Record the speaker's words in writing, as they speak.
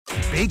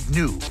big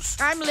news.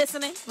 I'm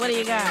listening. What do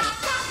you got?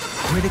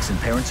 Critics and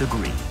parents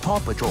agree. Paw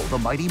Patrol, the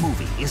mighty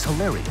movie, is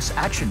hilarious,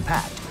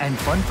 action-packed, and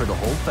fun for the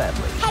whole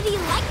family. How do you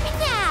like me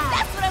now?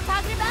 That's what I'm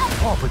talking about.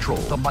 Paw Patrol,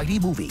 the mighty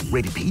movie,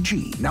 rated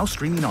PG, now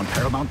streaming on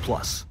Paramount+.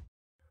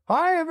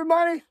 Hi,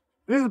 everybody.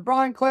 This is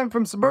Brian Klemm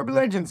from Suburban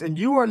Legends, and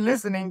you are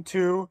listening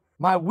to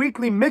my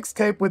weekly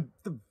mixtape with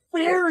the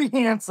very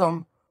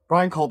handsome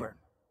Brian Colburn.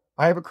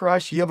 I have a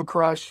crush. You have a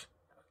crush.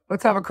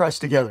 Let's have a crush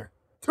together.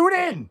 Tune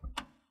in.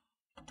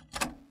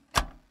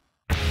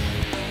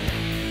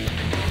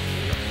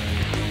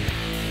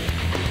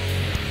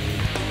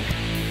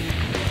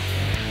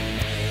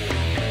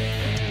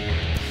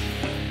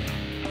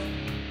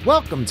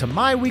 Welcome to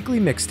My Weekly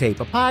Mixtape,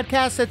 a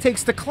podcast that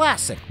takes the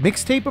classic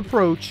mixtape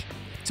approach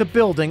to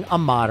building a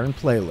modern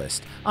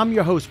playlist. I'm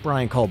your host,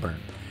 Brian Colburn.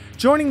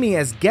 Joining me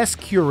as guest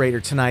curator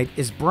tonight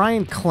is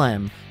Brian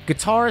Klemm,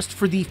 guitarist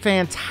for the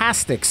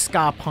fantastic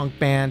ska punk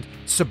band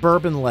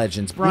Suburban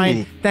Legends.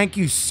 Brian, thank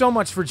you so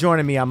much for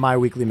joining me on My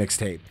Weekly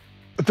Mixtape.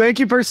 Thank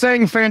you for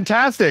saying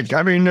fantastic.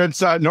 I mean,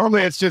 it's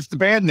normally it's just the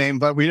band name,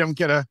 but we don't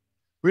get a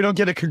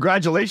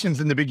congratulations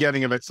in the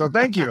beginning of it. So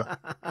thank you.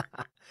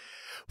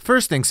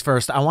 First things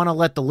first, I want to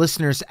let the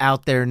listeners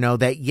out there know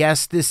that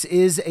yes, this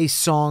is a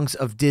Songs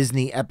of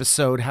Disney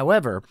episode.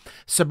 However,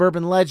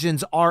 Suburban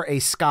Legends are a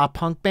ska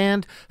punk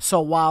band, so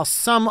while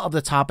some of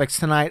the topics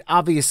tonight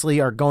obviously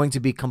are going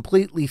to be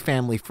completely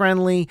family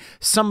friendly,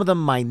 some of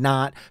them might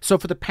not. So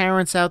for the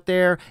parents out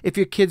there, if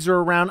your kids are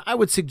around, I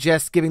would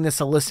suggest giving this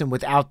a listen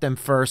without them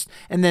first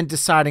and then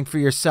deciding for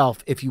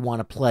yourself if you want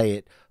to play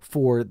it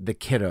for the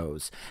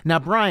kiddos. Now,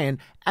 Brian,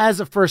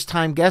 as a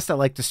first-time guest, I'd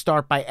like to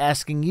start by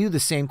asking you the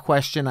same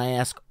question I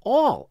ask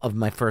all of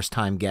my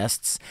first-time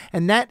guests,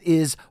 and that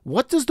is,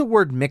 what does the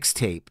word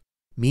mixtape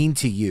mean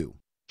to you?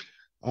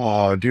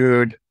 Oh,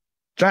 dude,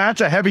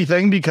 that's a heavy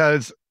thing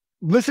because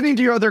listening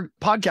to your other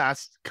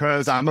podcasts,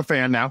 because I'm a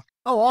fan now.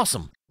 Oh,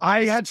 awesome.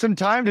 I had some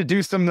time to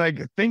do some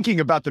thinking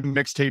about the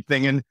mixtape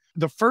thing, and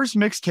the first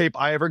mixtape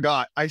I ever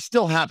got, I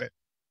still have it.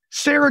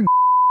 Sarah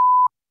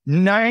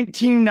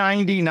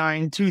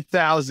 1999,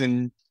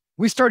 2000,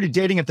 we started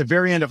dating at the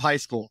very end of high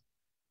school,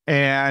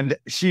 and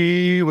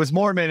she was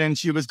Mormon and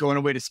she was going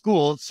away to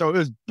school. So it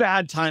was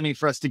bad timing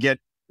for us to get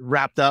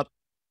wrapped up.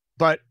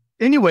 But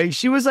anyway,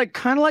 she was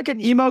kind of like an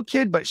emo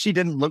kid, but she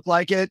didn't look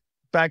like it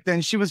back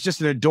then. She was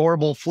just an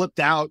adorable, flipped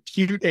out,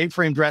 cute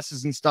A-frame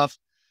dresses and stuff.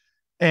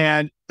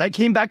 And I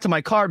came back to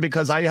my car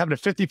because I had a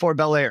 54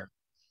 Bel Air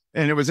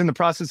and it was in the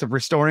process of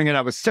restoring it.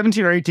 I was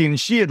 17 or 18 and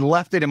she had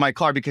left it in my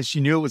car because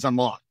she knew it was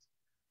unlocked,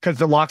 because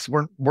the locks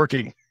weren't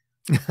working.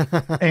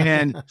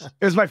 And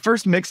it was my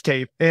first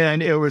mixtape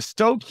and it was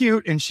so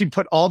cute. And she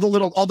put all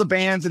the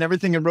bands and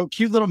everything and wrote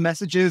cute little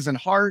messages and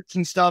hearts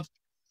and stuff.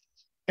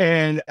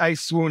 And I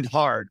swooned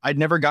hard. I'd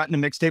never gotten a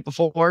mixtape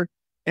before.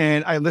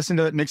 And I listened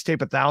to that mixtape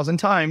 1,000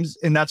 times.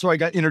 And that's where I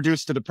got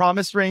introduced to the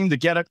Promise Ring, the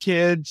Get Up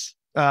Kids,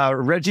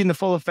 Reggie and the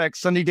Full Effect,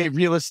 Sunny Day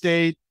Real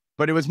Estate.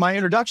 But it was my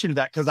introduction to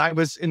that because I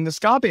was in the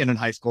ska band in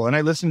high school and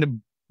I listened to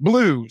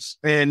blues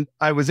and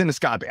I was in a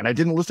ska band. I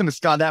didn't listen to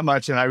ska that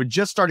much. And I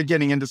just started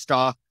getting into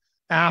ska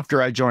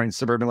after I joined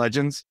Suburban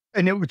Legends.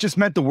 And it just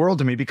meant the world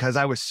to me because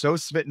I was so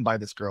smitten by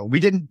this girl. We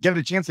didn't get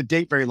a chance to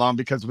date very long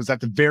because it was at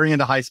the very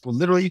end of high school.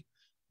 Literally,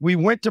 we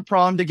went to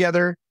prom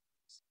together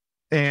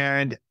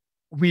and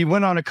we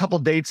went on a couple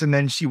dates and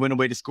then she went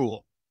away to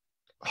school.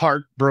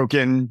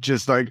 Heartbroken,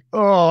 just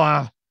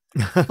oh.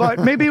 But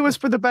maybe it was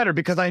for the better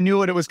because I knew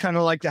what it was kind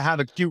of like to have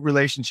a cute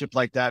relationship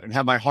like that and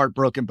have my heart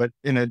broken, but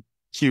in a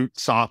cute,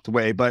 soft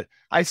way. But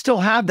I still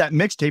have that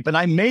mixtape and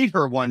I made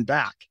her one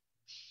back.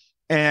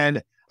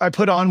 And I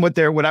put on what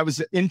I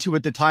was into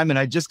at the time. And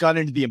I just got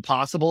into the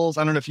Impossibles.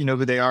 I don't know if you know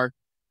who they are.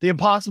 The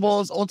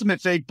Impossibles, Ultimate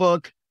Fake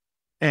Book.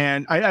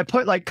 And I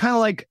put kind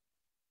of like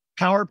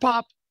power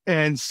pop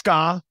and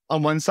ska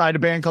on one side, a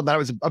band called that I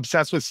was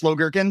obsessed with, Slow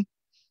Gherkin.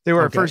 They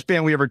were our first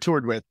band we ever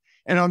toured with.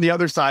 And on the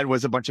other side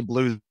was a bunch of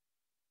blues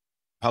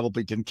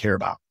probably didn't care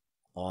about.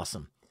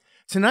 Awesome.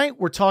 Tonight,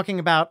 we're talking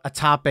about a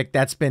topic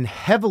that's been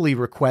heavily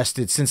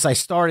requested since I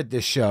started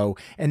this show,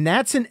 and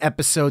that's an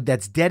episode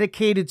that's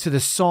dedicated to the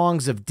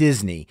songs of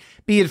Disney,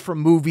 be it from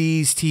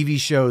movies, TV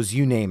shows,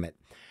 you name it.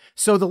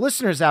 So the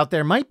listeners out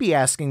there might be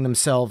asking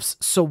themselves,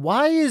 so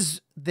why is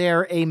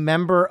there a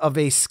member of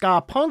a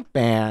ska punk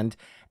band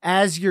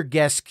as your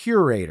guest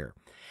curator?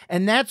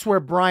 And that's where,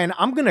 Brian,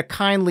 I'm going to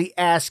kindly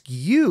ask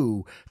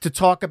you to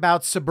talk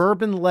about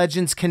Suburban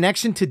Legends'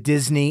 connection to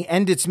Disney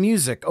and its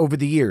music over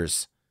the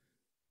years.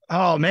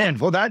 Oh, man.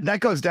 Well, that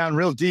goes down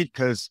real deep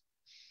because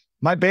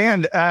my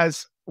band,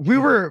 as we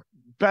were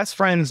best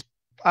friends.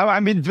 I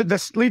mean,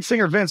 the lead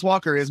singer, Vince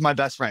Walker, is my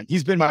best friend.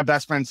 He's been my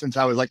best friend since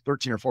I was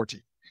 13 or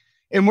 14.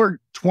 And we're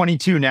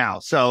 22 now.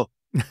 So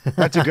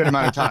that's a good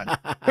amount of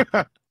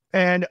time.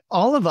 And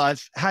all of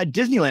us had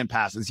Disneyland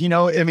passes.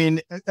 I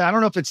mean, I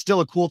don't know if it's still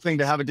a cool thing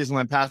to have a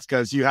Disneyland pass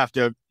because you have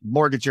to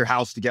mortgage your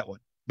house to get one.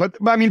 But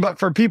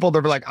for people,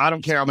 they're like, I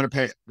don't care. I'm going to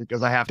pay it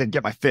because I have to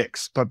get my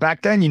fix. But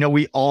back then,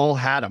 we all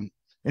had them.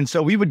 And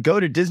so we would go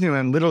to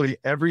Disneyland literally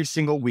every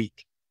single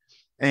week.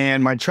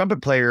 And my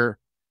trumpet player,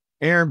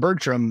 Aaron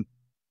Bertram,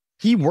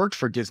 he worked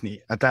for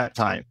Disney at that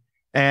time.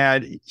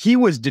 And he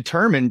was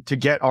determined to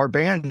get our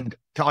band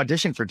to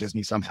audition for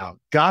Disney somehow.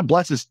 God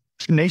bless his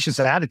tenacious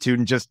attitude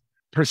and just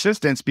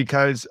persistence,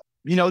 because,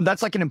 you know,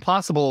 that's like an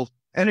impossible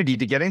entity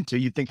to get into.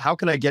 You think, how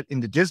can I get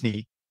into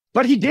Disney?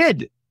 But he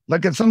did,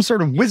 like some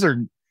sort of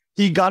wizard.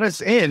 He got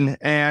us in.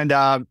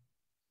 And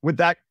with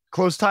that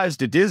close ties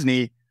to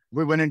Disney,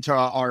 we went into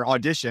our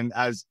audition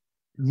as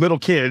little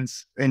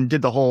kids and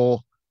did the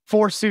whole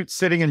 4 suits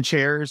sitting in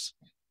chairs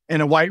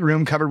in a white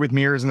room covered with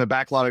mirrors in the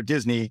back lot of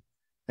Disney.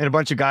 And a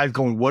bunch of guys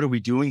going, what are we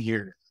doing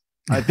here?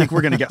 I think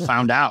we're going to get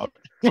found out.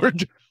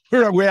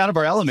 We're way out of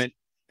our element.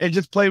 And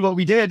just played what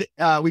we did.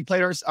 We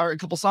played our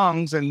couple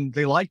songs and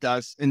they liked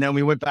us. And then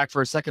we went back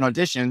for a second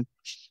audition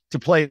to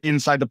play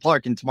inside the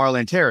park in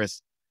Tomorrowland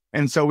Terrace.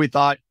 And so we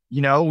thought,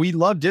 you know, we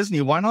love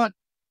Disney. Why not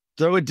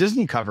throw a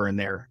Disney cover in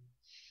there?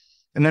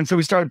 And then so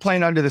we started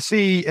playing Under the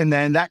Sea. And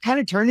then that kind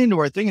of turned into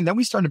our thing. And then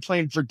we started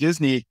playing for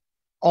Disney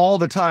all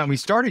the time. We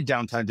started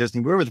Downtown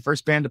Disney. We were the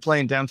first band to play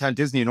in Downtown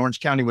Disney in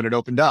Orange County when it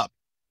opened up.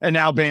 And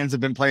now bands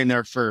have been playing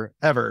there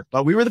forever,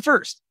 but we were the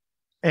first.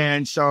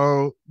 And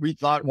so we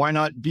thought, why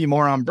not be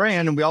more on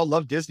brand? And we all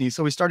love Disney.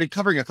 So we started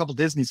covering a couple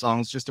Disney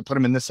songs just to put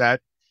them in the set.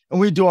 And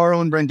we do our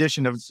own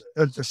rendition of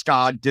a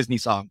ska Disney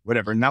song,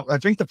 whatever. Now, I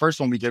think the first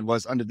one we did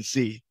was Under the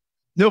Sea.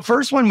 The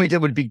first one we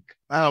did would be,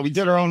 we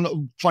did our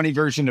own funny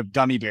version of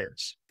Gummy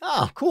Bears.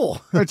 Oh,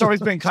 cool. It's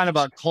always been kind of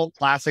a cult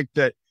classic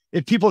that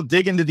if people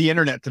dig into the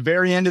internet, the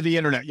very end of the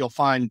internet, you'll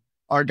find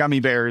our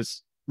Gummy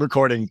Bears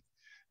recording,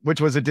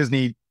 which was a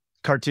Disney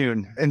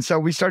cartoon. And so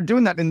we started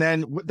doing that. And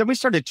then we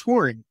started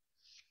touring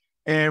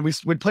and we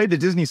would play the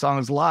Disney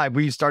songs live.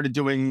 We started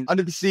doing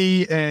Under the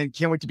Sea and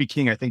Can't Wait to Be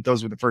King. I think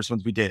those were the first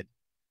ones we did.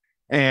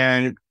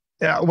 And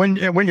when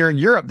you're in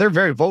Europe, they're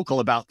very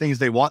vocal about things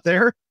they want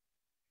there.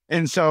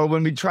 And so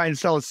when we try and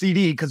sell a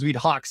CD, because we'd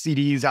hawk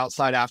CDs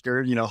outside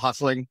after, you know,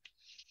 hustling,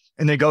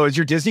 and they go, is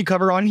your Disney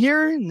cover on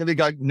here? And then we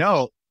go,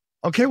 no.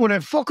 Okay, well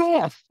then fuck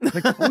off.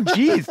 Like, oh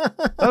geez,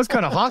 that was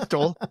kind of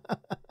hostile.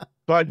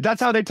 But that's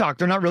how they talk.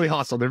 They're not really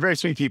hostile. They're very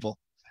sweet people.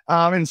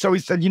 And so we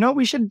said, you know,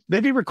 we should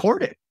maybe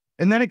record it.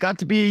 And then it got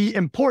to be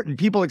important.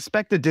 People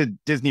expected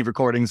Disney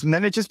recordings. And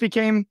then it just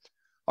became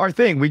our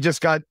thing. We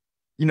just got,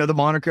 you know, the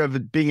moniker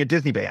of being a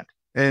Disney band.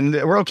 And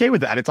we're okay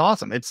with that. It's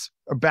awesome. It's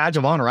a badge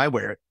of honor. I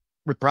wear it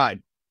with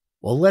pride.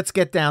 Well, let's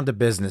get down to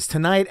business.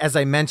 Tonight, as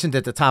I mentioned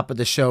at the top of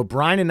the show,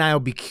 Brian and I will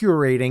be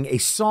curating a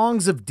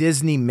Songs of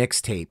Disney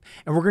mixtape.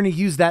 And we're going to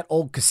use that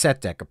old cassette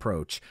deck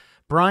approach.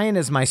 Brian,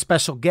 as my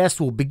special guest,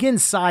 will begin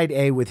side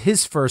A with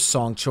his first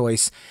song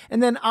choice,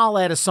 and then I'll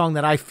add a song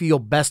that I feel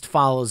best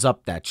follows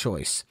up that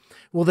choice.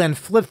 We'll then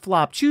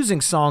flip-flop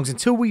choosing songs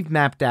until we've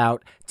mapped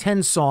out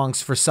 10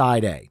 songs for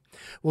side A.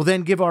 We'll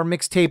then give our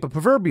mixtape a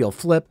proverbial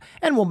flip,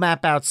 and we'll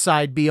map out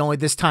side B, only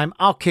this time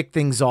I'll kick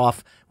things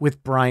off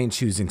with Brian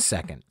choosing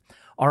second.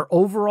 Our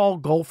overall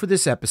goal for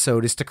this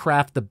episode is to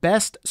craft the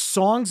best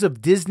Songs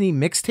of Disney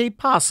mixtape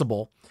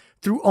possible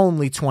through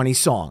only 20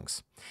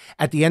 songs.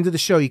 At the end of the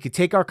show, you can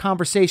take our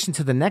conversation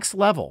to the next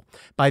level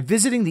by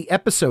visiting the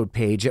episode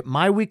page at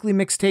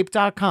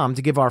myweeklymixtape.com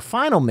to give our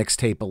final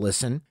mixtape a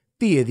listen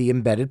via the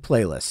embedded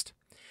playlist.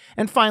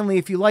 And finally,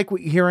 if you like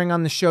what you're hearing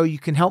on the show, you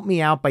can help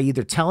me out by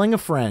either telling a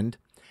friend,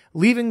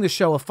 leaving the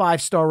show a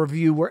 5-star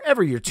review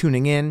wherever you're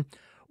tuning in,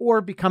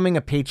 or becoming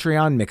a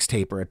Patreon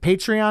mixtaper at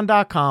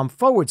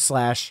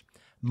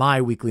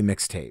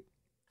patreon.com/myweeklymixtape.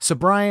 So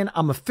Brian,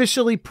 I'm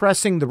officially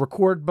pressing the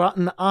record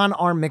button on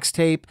our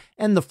mixtape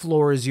and the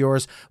floor is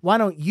yours. Why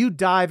don't you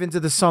dive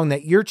into the song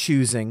that you're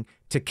choosing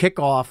to kick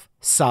off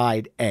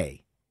side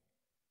A?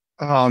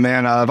 Oh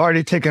man, I've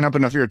already taken up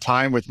enough of your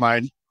time with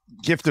my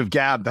gift of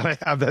gab that I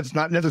have. That's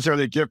not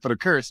necessarily a gift, but a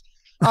curse.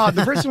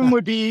 The first one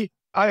would be,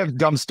 I have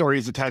dumb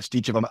stories attached to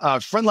each of them.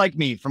 Friend Like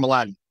Me from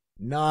Aladdin.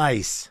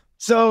 Nice.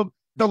 So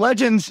the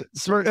Legends,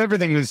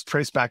 everything was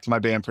traced back to my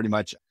band pretty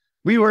much.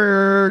 We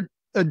were,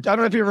 I don't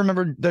know if you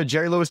remember the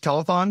Jerry Lewis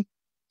telethon.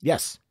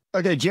 Yes.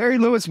 Okay, Jerry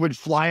Lewis would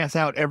fly us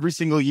out every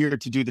single year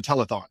to do the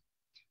telethon.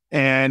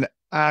 And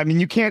I mean,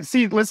 you can't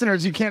see,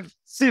 listeners, you can't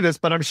see this,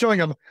 but I'm showing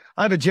them.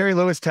 I have a Jerry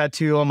Lewis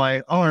tattoo on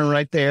my arm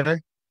right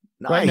there,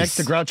 right next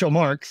to Groucho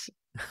Marx.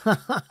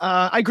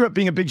 I grew up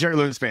being a big Jerry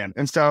Lewis fan.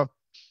 And so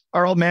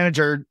our old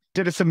manager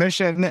did a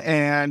submission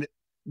and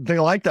they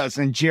liked us.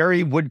 And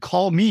Jerry would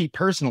call me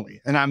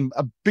personally, and I'm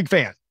a big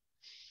fan,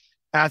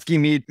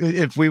 asking me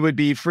if we would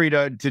be free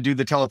to do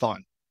the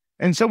telethon.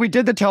 And so we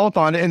did the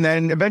telethon, and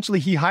then eventually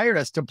he hired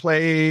us to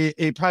play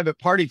a private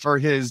party for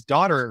his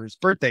daughter's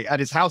birthday at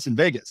his house in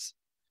Vegas.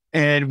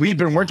 And we've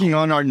been working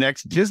on our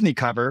next Disney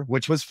cover,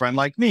 which was Friend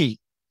Like Me,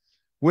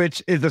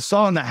 which is a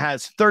song that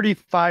has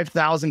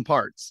 35,000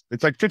 parts.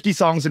 It's like 50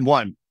 songs in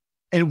one.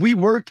 And we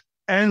worked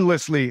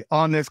endlessly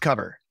on this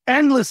cover,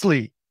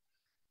 endlessly.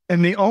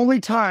 And the only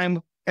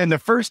time and the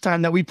first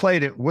time that we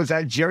played it was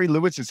at Jerry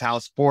Lewis's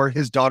house for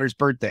his daughter's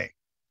birthday.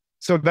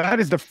 So that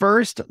is the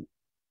first,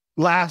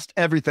 last,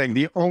 everything.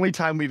 The only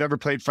time we've ever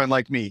played Friend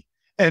Like Me.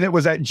 And it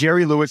was at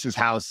Jerry Lewis's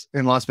house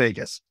in Las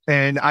Vegas.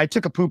 And I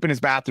took a poop in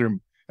his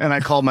bathroom And I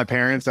called my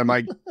parents. I'm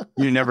like,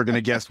 you're never going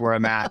to guess where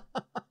I'm at.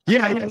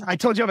 Yeah, I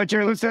told you about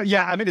Jerry Lewis.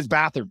 Yeah, I'm in his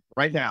bathroom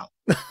right now.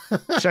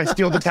 Should I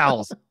steal the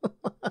towels?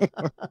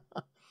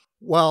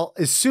 Well,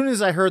 as soon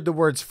as I heard the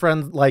words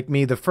friend like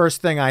me, the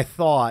first thing I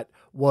thought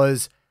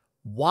was,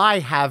 why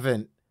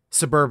haven't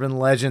Suburban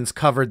Legends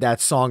covered that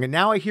song? And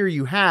now I hear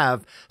you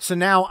have. So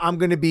now I'm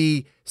going to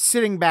be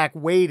sitting back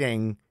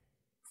waiting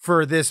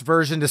for this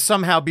version to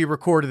somehow be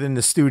recorded in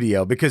the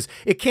studio, because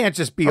it can't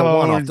just be a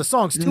one-off. The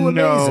song's too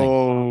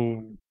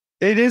amazing.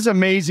 It is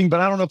amazing, but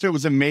I don't know if it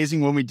was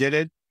amazing when we did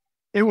it.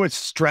 It was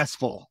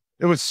stressful.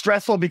 It was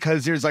stressful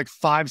because there's like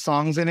 5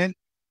 songs in it.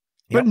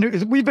 Yep.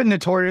 But we've been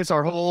notorious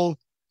our whole,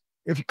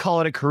 if you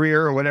call it a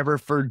career or whatever,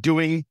 for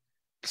doing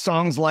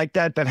songs like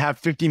that have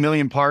 50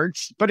 million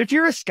parts. But if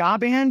you're a ska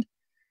band,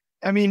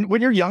 I mean,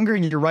 when you're younger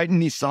and you're writing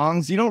these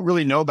songs, you don't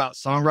really know about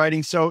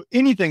songwriting. So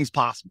anything's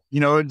possible. You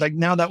know, like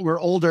now that we're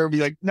older, be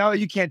like, no,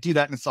 you can't do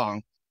that in a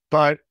song.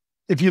 But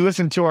if you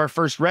listen to our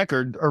first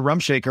record or Rum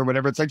Shake or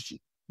whatever, it's like,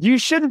 you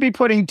shouldn't be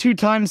putting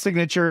 2-time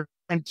signature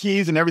and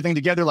keys and everything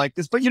together like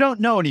this, but you don't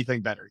know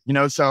anything better, you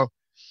know? So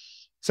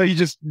you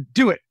just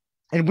do it.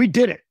 And we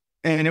did it.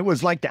 And it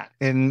was like that.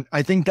 And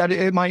I think that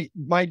it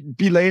might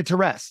be laid to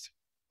rest.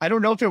 I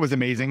don't know if it was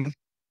amazing,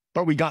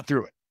 but we got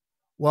through it.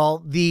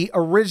 Well, the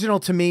original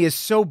to me is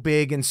so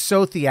big and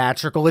so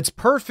theatrical. It's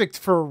perfect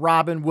for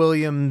Robin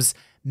Williams'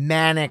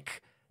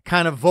 manic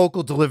kind of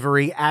vocal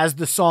delivery as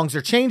the songs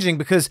are changing,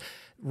 because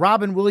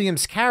Robin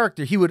Williams'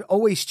 character, he would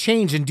always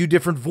change and do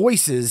different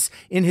voices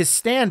in his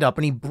stand-up,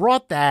 and he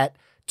brought that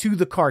to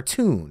the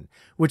cartoon,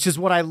 which is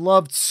what I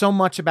loved so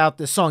much about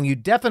this song. You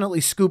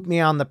definitely scooped me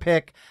on the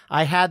pick.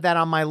 I had that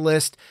on my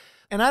list.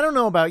 And I don't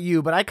know about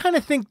you, but I kind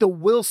of think the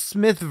Will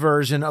Smith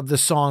version of the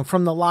song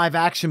from the live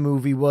action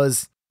movie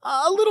was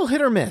a little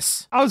hit or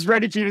miss. I was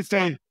ready for you to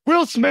say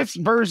Will Smith's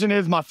version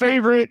is my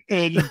favorite,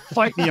 and you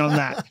fight me on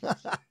that.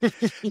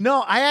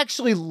 No, I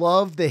actually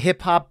love the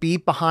hip hop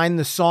beat behind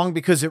the song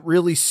because it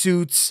really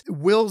suits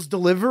Will's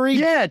delivery.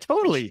 Yeah,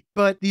 totally.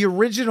 But the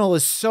original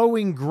is so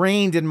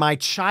ingrained in my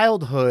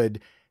childhood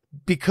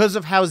because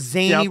of how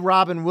zany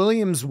Robin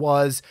Williams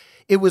was.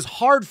 It was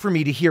hard for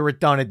me to hear it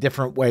done a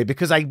different way,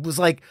 because I was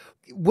like,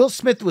 Will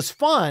Smith was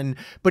fun,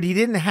 but he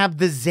didn't have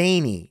the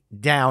zany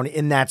down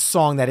in that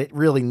song that it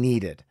really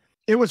needed.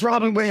 It was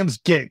Robin Williams'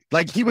 gig.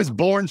 Like, he was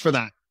born for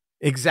that.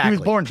 Exactly. He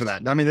was born for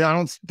that. I mean, I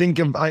don't think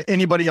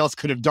anybody else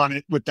could have done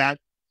it with that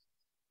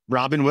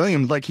Robin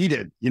Williams like he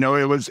did. You know,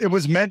 it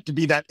was meant to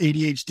be that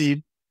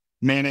ADHD,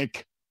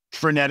 manic,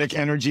 frenetic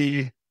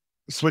energy,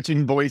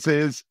 switching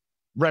voices,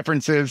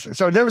 references.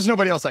 So there was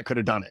nobody else that could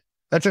have done it.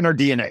 That's in our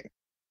DNA.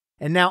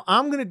 And now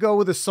I'm going to go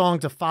with a song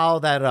to follow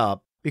that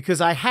up,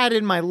 because I had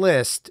in my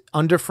list,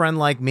 under Friend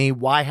Like Me,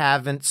 why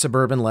haven't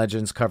Suburban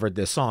Legends covered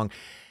this song?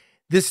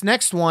 This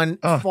next one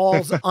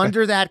falls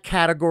under that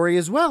category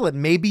as well.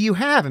 And maybe you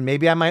have, and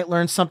maybe I might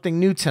learn something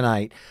new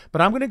tonight.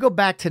 But I'm going to go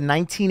back to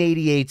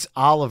 1988's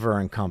Oliver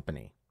and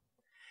Company.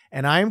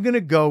 And I'm going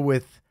to go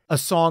with a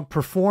song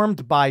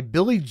performed by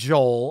Billy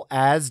Joel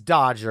as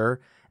Dodger.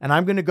 And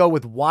I'm going to go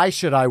with Why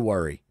Should I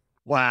Worry?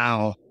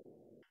 Wow.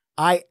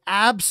 I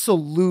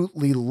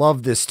absolutely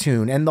love this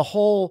tune, and the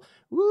whole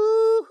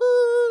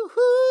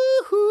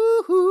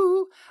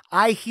woo-hoo-hoo-hoo-hoo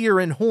I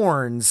hear in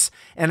horns,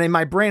 and in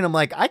my brain I'm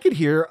like, I could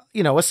hear,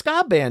 a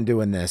ska band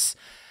doing this.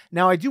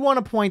 Now, I do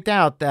want to point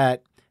out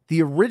that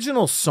the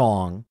original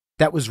song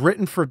that was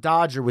written for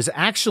Dodger was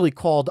actually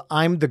called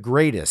I'm the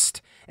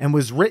Greatest, and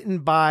was written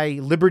by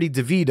Liberty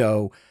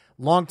DeVito,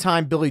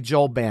 longtime Billy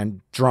Joel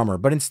band drummer.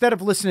 But instead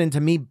of listening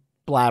to me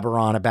blabber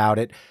on about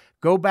it,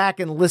 go back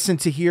and listen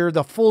to hear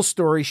the full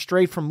story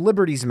straight from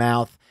Liberty's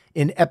mouth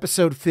in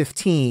episode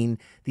 15,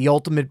 the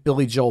Ultimate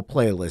Billy Joel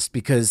playlist,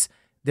 because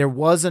there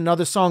was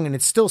another song, and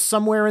it's still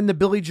somewhere in the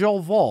Billy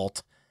Joel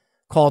vault,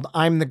 called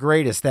I'm the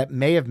Greatest, that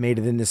may have made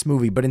it in this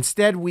movie. But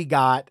instead we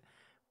got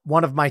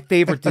one of my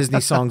favorite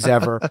Disney songs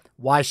ever,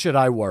 Why Should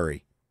I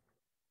Worry?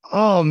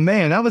 Oh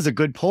man, that was a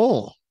good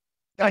pull.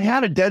 I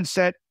had a dead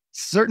set,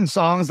 certain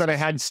songs that I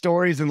had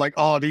stories and like,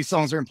 oh, these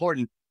songs are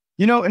important.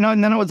 And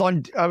then I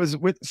was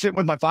sitting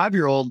with my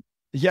 5-year-old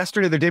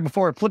yesterday, the day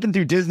before, flipping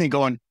through Disney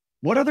going,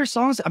 what other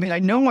songs? I mean, I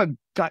know I've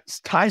got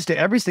ties to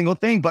every single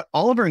thing, but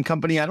Oliver and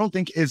Company, I don't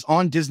think is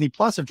on Disney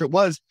Plus. If it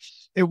was,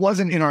 it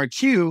wasn't in our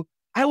queue.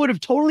 I would have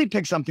totally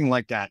picked something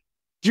like that.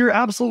 You're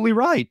absolutely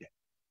right.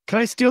 Can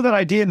I steal that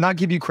idea and not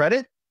give you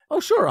credit?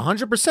 Oh, sure.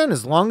 100%.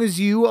 As long as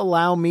you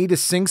allow me to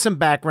sing some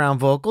background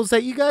vocals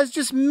that you guys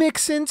just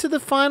mix into the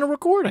final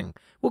recording.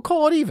 We'll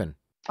call it even.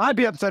 I'd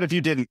be upset if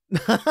you didn't.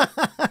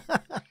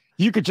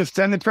 You could just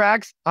send the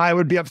tracks. I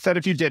would be upset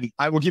if you didn't.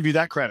 I will give you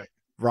that credit.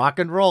 Rock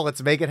and roll.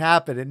 Let's make it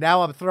happen. And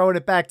now I'm throwing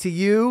it back to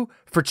you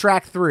for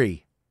track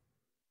 3.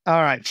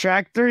 All right.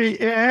 Track 3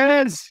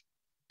 is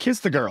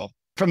Kiss the Girl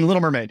from The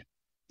Little Mermaid.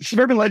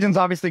 Suburban Legends,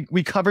 obviously,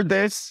 we covered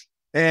this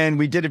and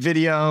we did a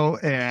video.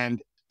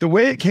 And the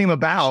way it came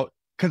about,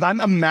 because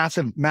I'm a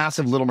massive,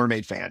 massive Little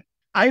Mermaid fan.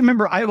 I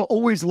remember I've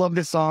always loved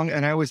this song,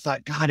 and I always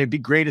thought, God, it'd be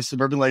great if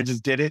Suburban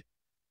Legends did it.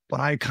 But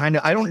I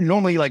don't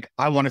normally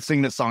I want to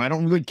sing this song. I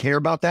don't really care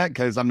about that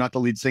because I'm not the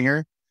lead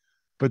singer.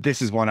 but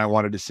this is one I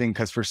wanted to sing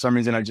because for some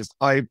reason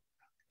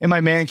in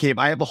my man cave,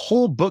 I have a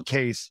whole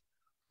bookcase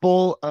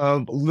full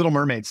of Little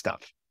Mermaid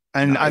stuff.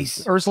 And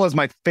Nice. Ursula is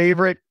my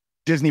favorite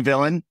Disney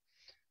villain.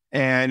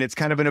 And it's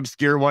kind of an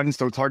obscure one,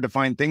 so it's hard to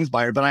find things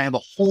by her, but I have a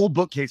whole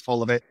bookcase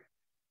full of it.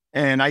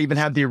 And I even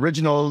have the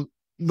original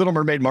Little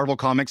Mermaid Marvel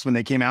comics when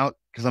they came out,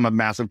 because I'm a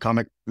massive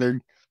comic nerd.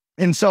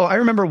 And so I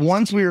remember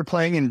once we were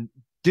playing in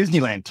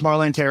Disneyland,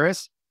 Tomorrowland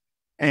Terrace,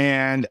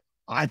 and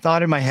I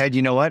thought in my head,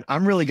 you know what?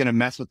 I'm really going to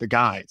mess with the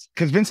guys.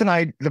 Because Vince and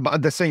I,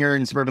 the singer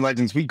in Suburban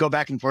Legends, we go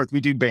back and forth.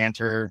 We do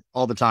banter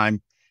all the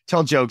time,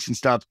 tell jokes and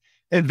stuff.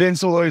 And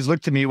Vince will always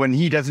look to me when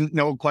he doesn't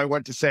know quite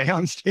what to say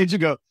on stage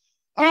and go,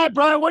 all right,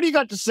 Brian, what do you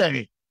got to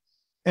say?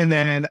 And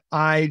then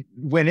I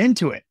went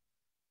into it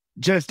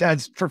just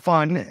as for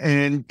fun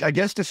and I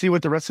guess to see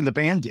what the rest of the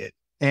band did.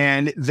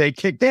 And they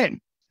kicked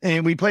in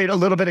and we played a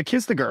little bit of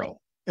Kiss the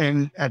Girl.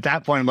 And at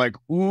that point, I'm like,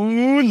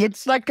 ooh,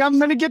 looks like I'm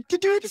going to get to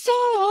do the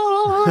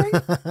song.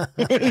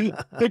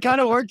 It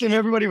kind of worked and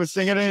everybody was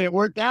singing it and it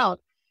worked out.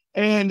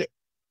 And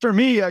for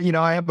me,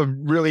 I have a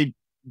really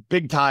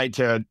big tie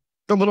to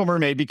The Little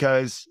Mermaid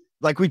because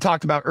like we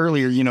talked about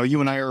earlier,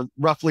 you and I are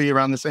roughly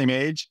around the same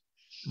age.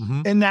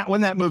 Mm-hmm. And that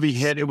when that movie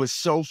hit, it was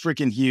so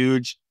freaking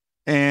huge.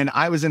 And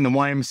I was in the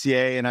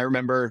YMCA and I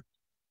remember,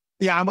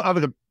 I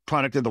was a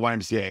product of the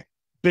YMCA,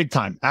 big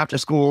time, after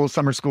school,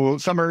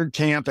 summer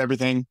camp,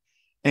 everything.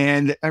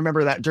 And I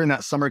remember that during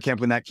that summer camp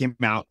when that came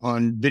out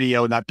on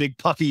video, that big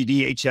puffy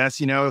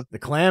VHS, The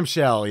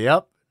clamshell.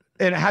 Yep.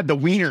 and it had the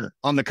wiener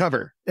on the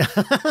cover. You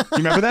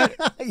remember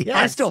that? Yes.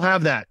 I still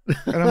have that.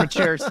 And I'm a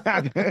chair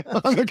on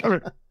the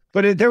cover.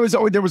 But there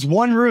was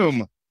one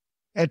room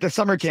at the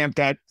summer camp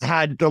that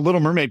had the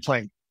Little Mermaid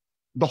playing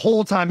the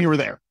whole time you were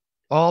there,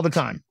 all the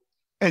time.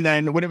 And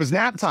then when it was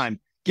nap time,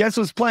 guess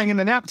what's playing in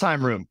the nap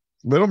time room?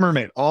 Little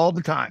Mermaid all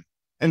the time.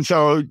 And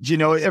so,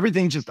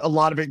 everything, just a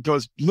lot of it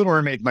goes Little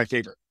Mermaid, my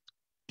favorite.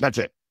 That's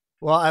it.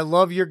 Well, I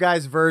love your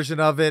guys'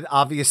 version of it.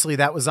 Obviously,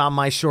 that was on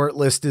my short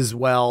list as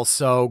well.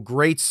 So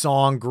great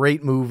song,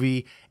 great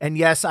movie. And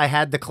yes, I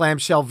had the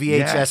clamshell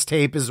VHS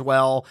tape as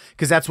well,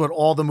 because that's what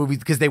all the movies,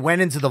 because they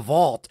went into the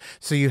vault.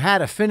 So you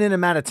had a finite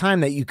amount of time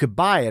that you could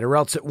buy it or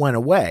else it went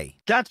away.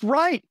 That's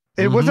right.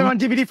 It wasn't on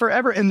DVD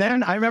forever. And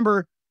then I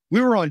remember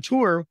we were on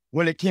tour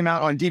when it came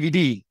out on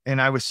DVD.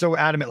 And I was so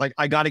adamant, like,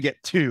 I got to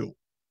get two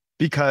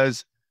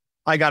because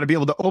I got to be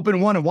able to open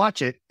one and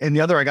watch it. And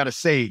the other, I got to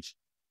save.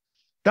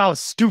 That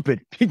was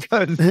stupid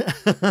because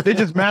they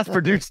just mass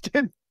produced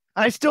it.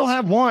 I still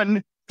have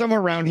one somewhere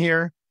around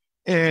here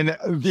in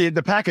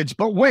the package,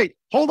 but wait,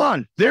 hold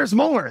on. There's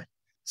more.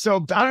 So I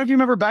don't know if you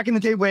remember back in the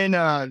day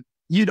when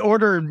you'd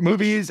order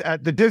movies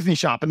at the Disney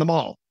shop in the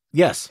mall.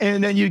 Yes.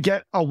 And then you'd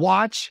get a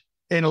watch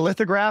and a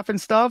lithograph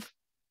and stuff.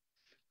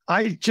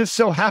 I just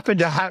so happened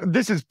to have,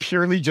 this is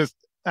purely just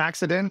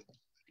accident,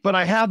 but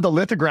I have the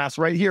lithographs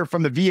right here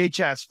from the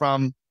VHS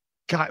from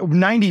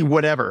 90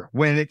 whatever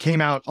when it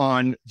came out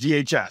on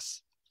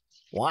VHS.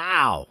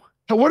 Wow.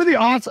 So what are the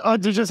odds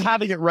of just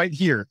having it right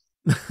here?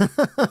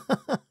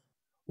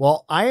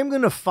 Well, I am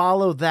going to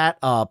follow that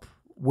up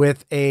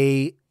with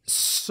a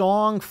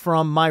song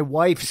from my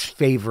wife's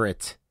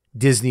favorite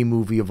Disney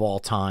movie of all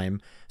time,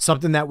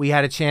 something that we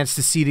had a chance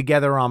to see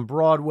together on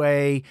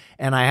Broadway,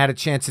 and I had a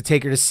chance to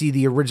take her to see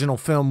the original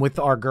film with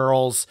our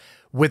girls,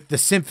 with the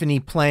symphony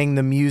playing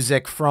the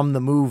music from the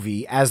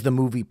movie as the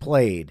movie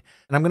played.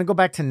 And I'm going to go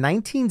back to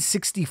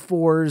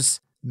 1964's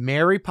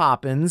Mary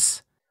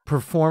Poppins,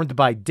 performed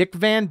by Dick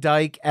Van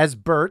Dyke as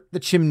Bert, the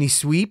chimney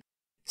sweep,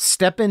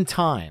 Step in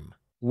Time.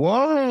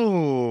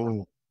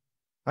 Whoa.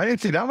 I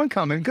didn't see that one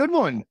coming. Good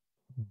one.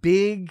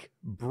 Big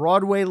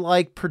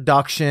Broadway-like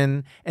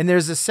production. And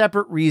there's a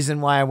separate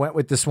reason why I went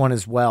with this one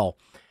as well.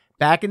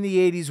 Back in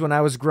the 80s when I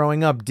was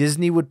growing up,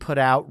 Disney would put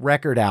out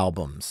record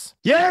albums.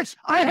 Yes,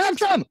 I have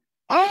some.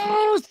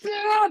 Oh,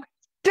 snap.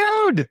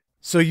 Dude.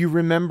 So you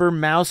remember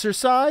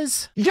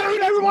Mousercise? Dude,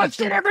 I watched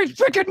it every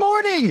freaking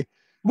morning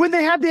when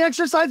they had the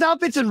exercise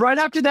outfits. And right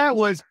after that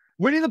was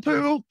Winnie the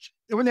Pooh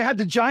when they had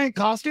the giant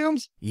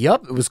costumes.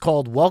 Yep, it was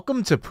called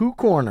Welcome to Pooh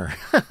Corner.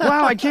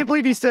 Wow, I can't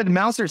believe he said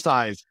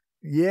Mousercise.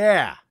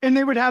 Yeah. And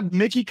they would have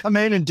Mickey come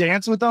in and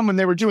dance with them when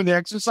they were doing the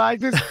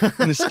exercises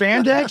and the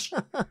spandex.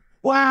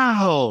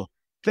 Wow.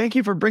 Thank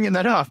you for bringing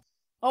that up.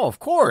 Oh, of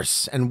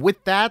course. And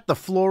with that, the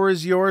floor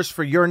is yours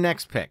for your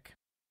next pick.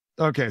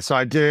 Okay, so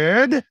I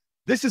did.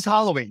 This is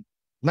Halloween,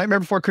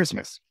 Nightmare Before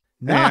Christmas.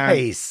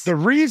 Nice. And the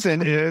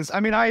reason is,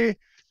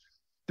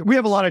 we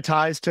have a lot of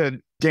ties to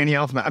Danny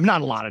Elfman. I'm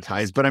not a lot of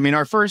ties, but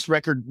our first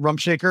record, Rump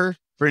Shaker,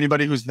 for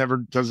anybody who's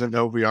doesn't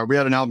know who we are, we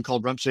had an album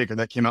called Rump Shaker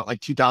that came out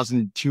like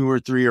 2002 or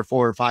 3 or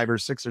 4 or 5 or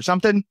 6 or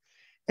something.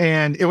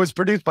 And it was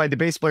produced by the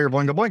bass player of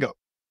Oingo Boingo.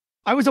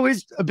 I was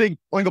always a big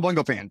Oingo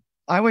Boingo fan.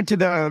 I went to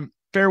the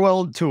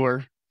farewell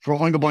tour for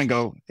Oingo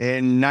Boingo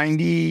in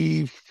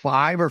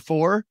 95 or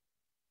 4.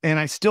 And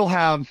I still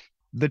have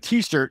the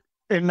t-shirt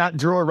in that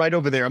drawer right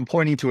over there. I'm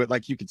pointing to it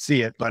like you could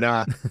see it, but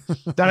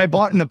that I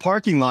bought in the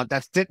parking lot.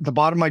 That's at the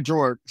bottom of my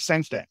drawer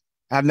since then.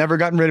 I've never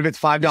gotten rid of it. It's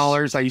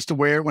 $5. I used to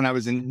wear it when I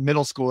was in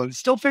middle school and it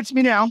still fits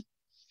me now.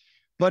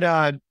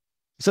 But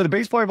So the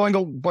Bass Player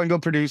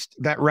Boingo produced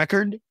that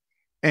record.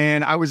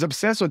 And I was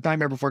obsessed with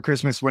Nightmare Before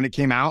Christmas when it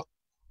came out,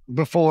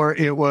 before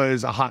it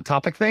was a Hot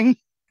Topic thing.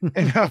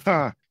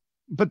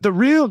 But the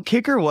real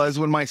kicker was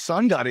when my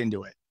son got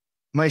into it.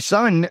 My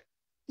son,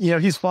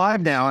 he's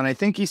 5 now, and I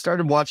think he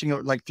started watching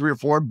it like 3 or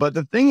 4. But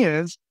the thing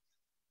is,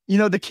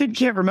 the kid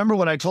can't remember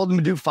what I told him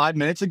to do 5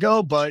 minutes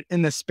ago, but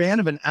in the span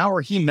of an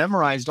hour, he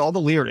memorized all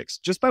the lyrics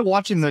just by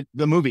watching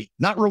the movie,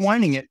 not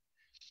rewinding it,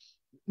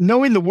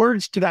 knowing the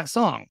words to that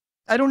song.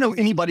 I don't know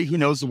anybody who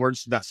knows the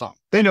words to that song.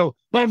 They know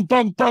bum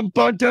bum bum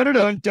bum da da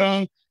da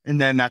da, and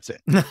then that's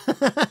it.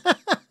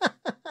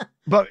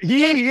 But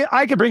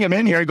I could bring him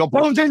in here and go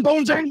bones in,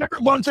 don't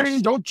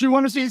you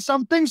want to see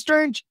something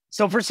strange?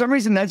 So for some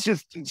reason, that's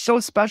just so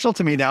special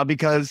to me now,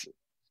 because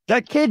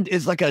that kid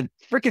is like a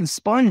freaking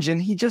sponge,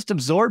 and he just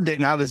absorbed it.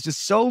 And I was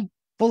just so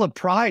full of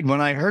pride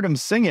when I heard him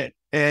sing it.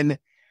 And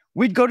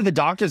we'd go to the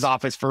doctor's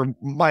office for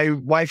my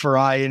wife or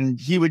I, and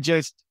he would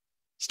just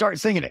start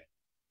singing it.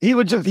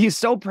 He's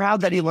so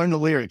proud that he learned the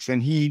lyrics,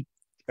 and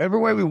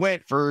everywhere we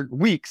went for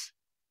weeks,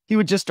 he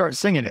would just start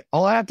singing it.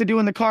 All I have to do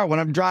in the car when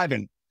I'm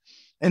driving.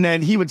 And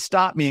then he would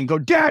stop me and go,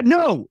 Dad,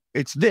 no,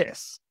 it's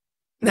this.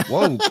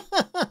 Whoa,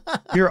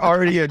 you're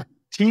already a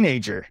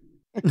teenager.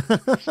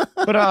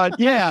 But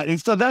yeah.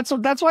 And so that's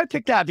why I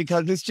picked that,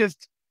 because it's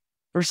just,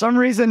 for some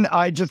reason,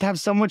 I just have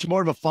so much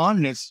more of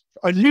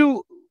a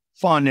new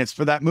fondness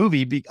for that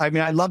movie. I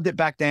mean, I loved it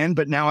back then,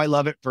 but now I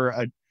love it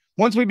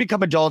once we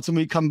become adults and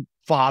we become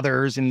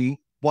fathers and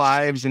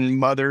wives and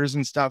mothers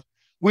and stuff,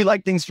 we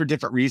like things for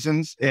different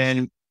reasons.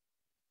 And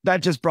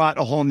that just brought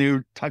a whole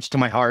new touch to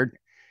my heart.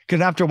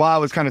 Because after a while, I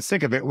was kind of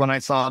sick of it when I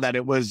saw that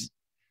it was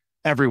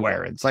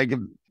everywhere. It's like,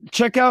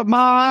 check out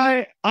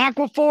my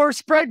Aquaphor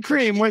spread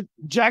cream with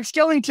Jack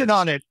Skellington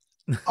on it.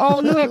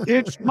 Oh, look,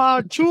 it's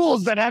my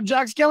tools that have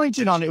Jack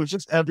Skellington on it. It was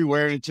just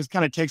everywhere. It just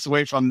kind of takes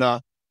away from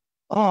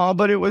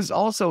but it was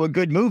also a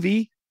good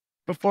movie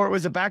before it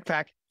was a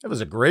backpack. It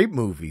was a great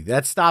movie.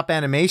 That stop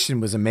animation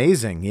was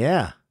amazing.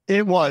 Yeah.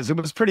 It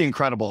was pretty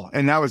incredible.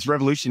 And that was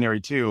revolutionary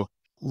too.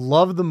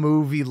 Love the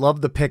movie.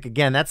 Love the pick.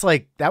 Again, that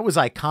was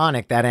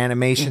iconic, that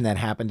animation that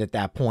happened at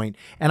that point.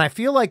 And I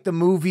feel like the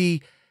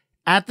movie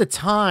at the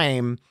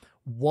time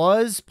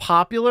was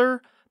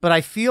popular, but I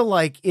feel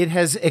like it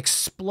has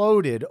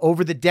exploded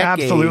over the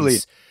decades. Absolutely.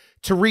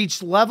 To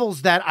reach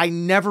levels that I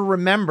never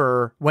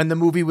remember when the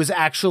movie was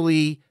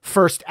actually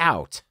first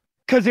out.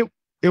 Because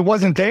it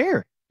wasn't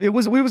there. It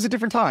was a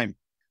different time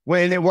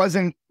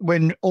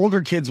when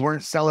older kids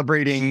weren't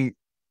celebrating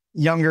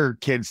younger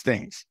kids'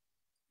 things.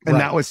 And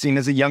that was seen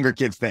as a younger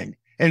kid's thing.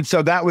 And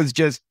so that was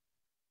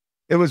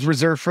it was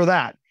reserved for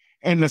that.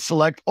 And the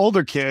select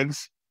older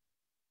kids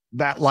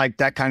that liked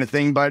that kind of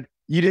thing, but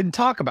you didn't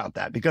talk about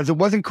that because it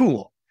wasn't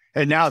cool.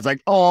 And now it's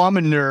like, oh, I'm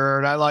a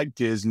nerd. I like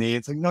Disney.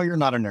 It's like, no, you're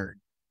not a nerd.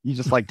 You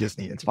just like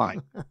Disney. It's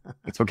fine.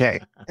 It's okay.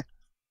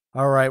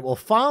 All right. Well,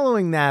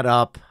 following that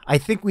up, I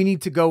think we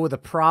need to go with a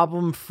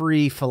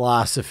problem-free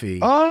philosophy.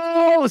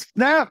 Oh,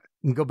 snap.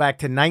 And go back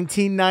to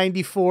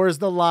 1994's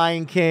The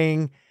Lion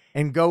King.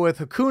 And go with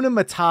Hakuna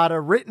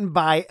Matata, written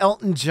by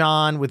Elton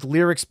John with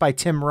lyrics by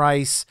Tim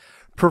Rice,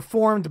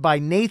 performed by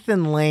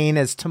Nathan Lane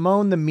as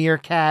Timon the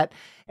Meerkat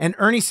and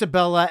Ernie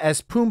Sabella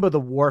as Pumbaa the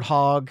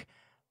Warthog.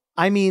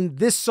 I mean,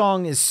 this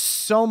song is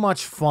so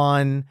much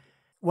fun.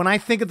 When I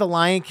think of The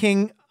Lion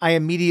King, I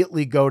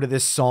immediately go to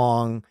this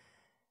song,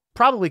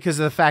 probably because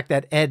of the fact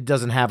that Ed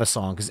doesn't have a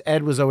song, because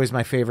Ed was always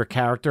my favorite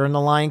character in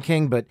The Lion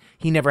King, but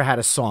he never had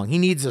a song. He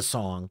needs a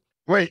song.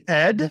 Wait,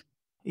 Ed?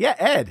 Yeah,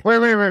 Ed.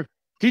 Wait.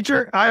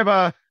 Teacher,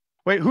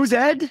 wait, who's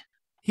Ed?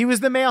 He was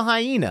the male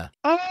hyena.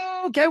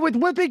 Oh, okay, with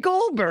Whoopi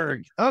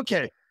Goldberg.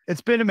 Okay,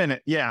 it's been a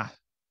minute, yeah.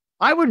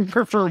 I would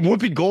prefer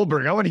Whoopi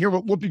Goldberg. I want to hear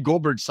what Whoopi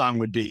Goldberg's song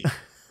would be.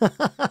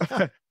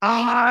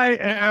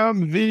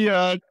 I'm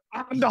the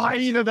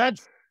hyena,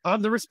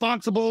 I'm the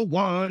responsible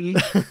one.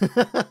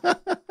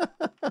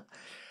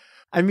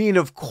 I mean,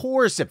 of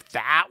course, if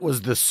that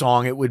was the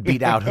song, it would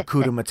beat out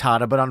Hakuna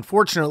Matata, but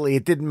unfortunately,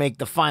 it didn't make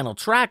the final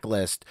track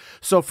list.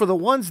 So for the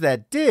ones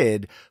that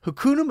did,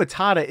 Hakuna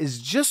Matata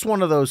is just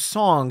one of those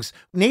songs.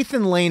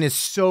 Nathan Lane is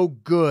so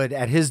good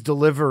at his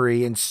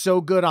delivery and so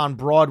good on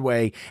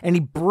Broadway, and he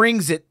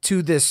brings it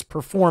to this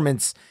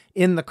performance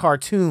in the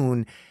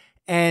cartoon.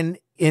 And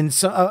in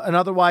an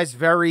otherwise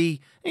very,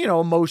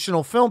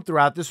 emotional film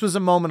throughout, this was a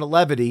moment of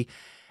levity.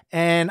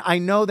 And I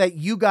know that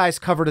you guys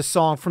covered a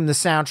song from the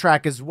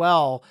soundtrack as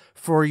well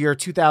for your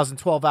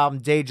 2012 album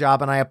Day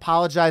Job, and I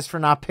apologize for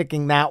not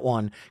picking that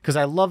one because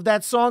I love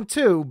that song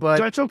too, but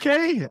that's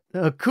okay.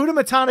 Hakuna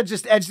Matata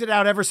just edged it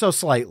out ever so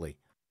slightly.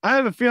 I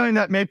have a feeling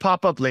that may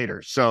pop up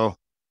later, so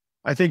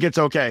I think it's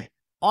okay.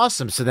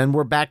 Awesome. So then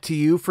we're back to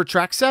you for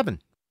track 7.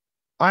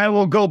 I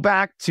will go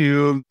back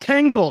to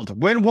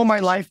Tangled. When Will My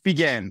Life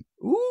Begin?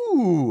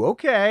 Ooh,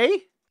 okay.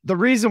 The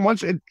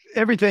reason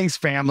everything's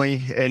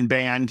family and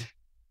band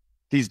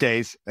these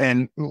days,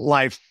 and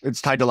life,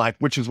 it's tied to life,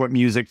 which is what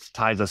music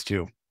ties us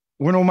to.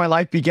 When Will My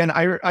Life Begin?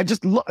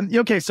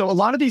 So a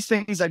lot of these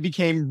things I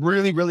became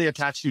really, really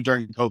attached to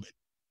during COVID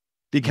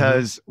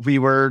because we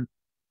were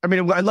I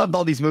mean, I loved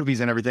all these movies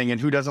and everything, and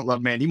who doesn't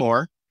love Mandy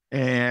Moore?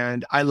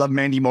 And I love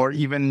Mandy Moore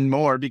even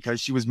more because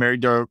she was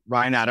married to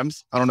Ryan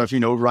Adams. I don't know if you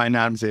know who Ryan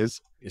Adams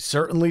is. You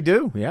certainly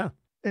do. Yeah.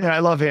 And I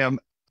love him.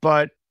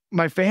 But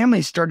my family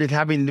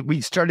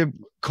we started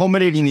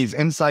culminating these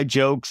inside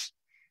jokes.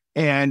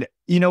 And,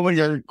 when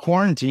you're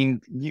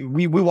quarantined,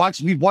 we've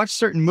watched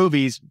certain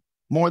movies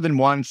more than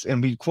once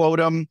and we quote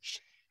them.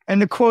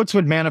 And the quotes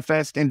would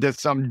manifest into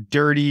some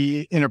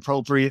dirty,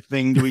 inappropriate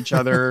thing to each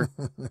other.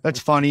 That's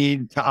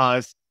funny to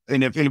us.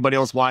 And if anybody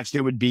else watched it,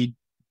 it would be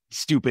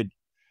stupid.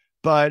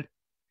 But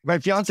my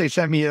fiance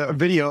sent me a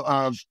video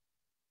of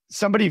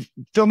somebody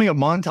filming a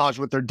montage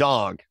with their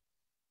dog.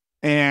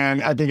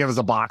 And I think it was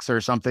a boxer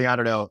or something. I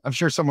don't know. I'm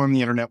sure someone on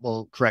the internet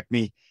will correct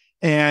me.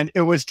 And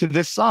it was to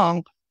this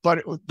song,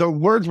 but the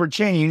words were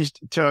changed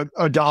to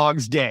A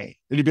Dog's Day.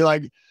 And he'd be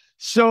like,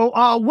 so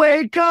I'll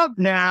wake up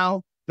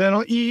now, then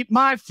I'll eat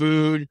my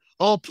food.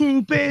 I'll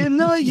poop in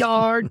the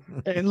yard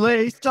and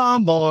lay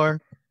some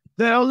more.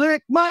 Then I'll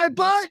lick my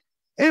butt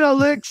and I'll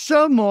lick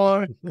some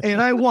more.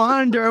 And I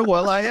wonder,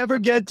 will I ever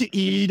get to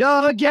eat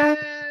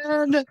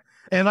again?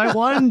 And I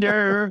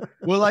wonder,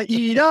 will I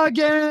eat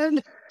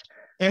again?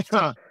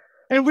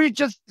 And we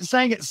just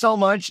sang it so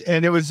much,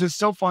 and it was just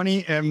so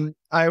funny. And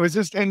I was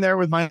just in there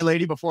with my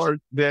lady before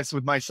this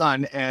with my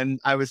son, and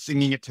I was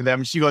singing it to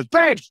them. She goes,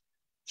 babe,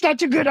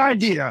 that's a good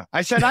idea.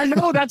 I said, I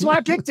know, that's why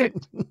I picked it.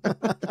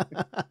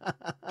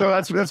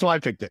 So that's why I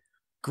picked it.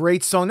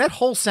 Great song. That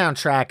whole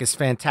soundtrack is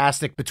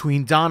fantastic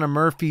between Donna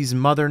Murphy's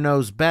Mother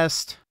Knows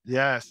Best.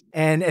 Yes.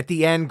 And at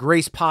the end,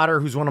 Grace Potter,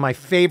 who's one of my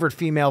favorite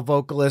female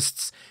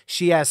vocalists,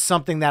 she has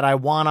Something That I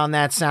Want on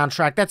that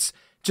soundtrack. That's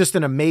just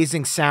an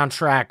amazing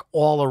soundtrack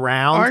all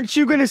around. Aren't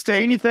you going to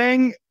say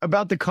anything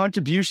about the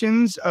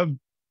contributions of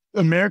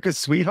America's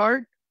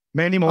sweetheart,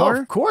 Mandy Moore?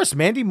 Oh, of course.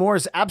 Mandy Moore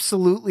is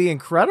absolutely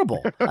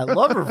incredible. I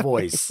love her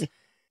voice.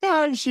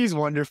 Yeah, she's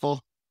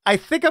wonderful. I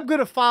think I'm going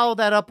to follow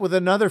that up with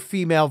another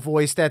female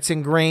voice that's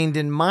ingrained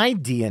in my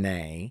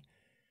DNA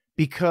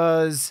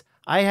because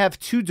I have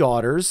two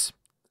daughters,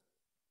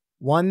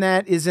 one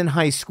that is in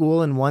high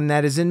school and one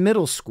that is in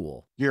middle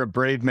school. You're a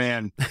brave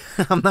man.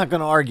 I'm not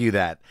going to argue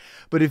that.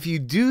 But if you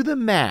do the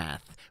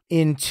math,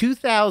 in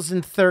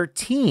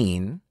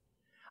 2013,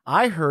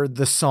 I heard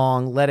the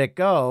song Let It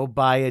Go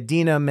by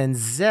Idina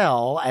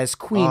Menzel as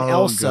Queen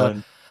Elsa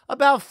good.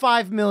 About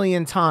 5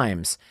 million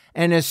times.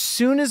 And as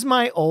soon as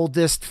my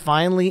oldest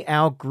finally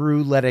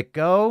outgrew Let It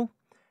Go,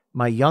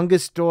 my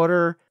youngest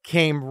daughter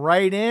came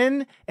right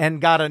in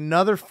and got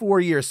another 4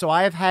 years. So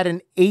I have had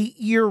an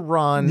 8-year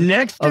run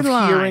of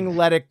hearing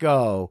Let It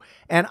Go.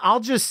 And I'll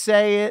just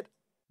say it,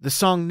 the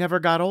song never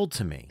got old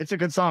to me. It's a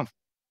good song.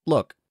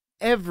 Look,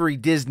 every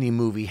Disney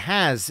movie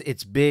has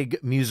its big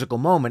musical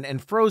moment,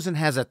 and Frozen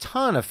has a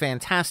ton of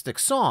fantastic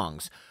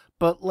songs.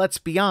 But let's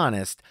be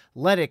honest,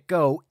 Let It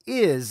Go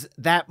is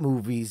that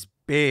movie's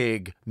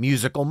big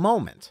musical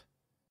moment.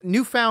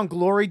 Newfound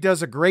Glory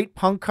does a great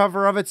punk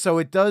cover of it, so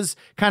it does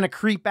kind of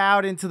creep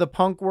out into the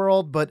punk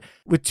world. But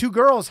with two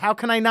girls, how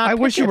can I not? I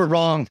wish you were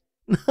wrong.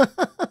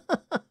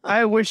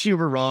 I wish you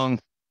were wrong,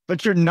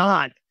 but you're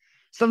not.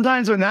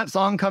 Sometimes when that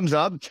song comes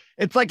up,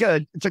 it's like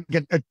oh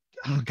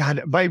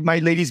God, my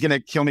lady's going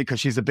to kill me because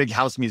she's a big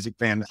house music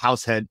fan,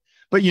 house head.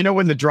 But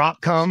when the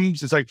drop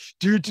comes, it's like,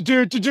 key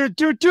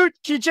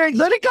change,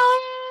 let it go.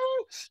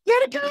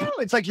 Let it go.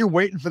 It's like you're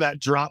waiting for that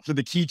drop for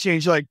the key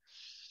change. You're like,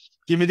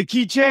 give me the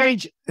key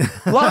change.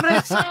 Love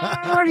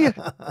it.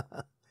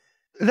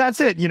 That's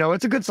it.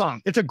 It's a good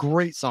song. It's a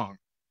great song.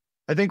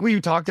 I think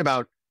we talked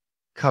about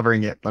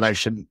covering it, but I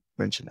shouldn't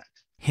mention that.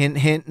 Hint,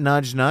 hint,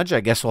 nudge, nudge. I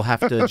guess we'll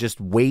have to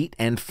just wait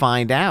and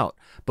find out.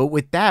 But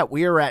with that,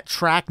 we are at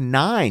track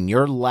 9,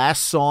 your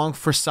last song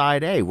for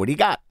side A. What do you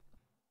got?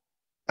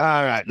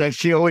 All right. Let's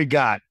see what we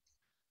got.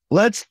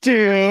 Let's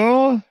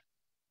do.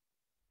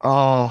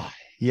 Oh,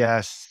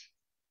 yes.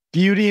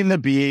 Beauty and the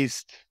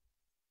Beast,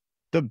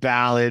 the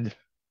ballad.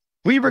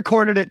 We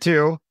recorded it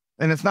too.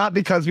 And it's not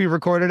because we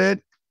recorded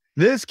it.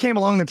 This came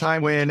along the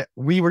time when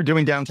we were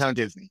doing Downtown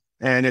Disney.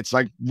 And it's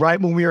like right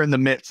when we were in the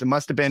midst. It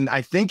must have been,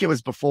 I think it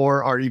was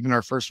before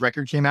our first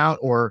record came out.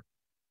 Or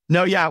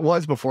no, yeah, it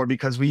was before,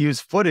 because we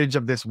used footage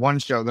of this one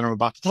show that I'm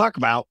about to talk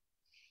about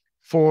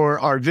for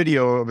our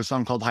video of a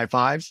song called High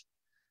Fives.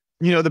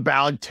 The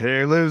ballad,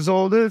 Tale as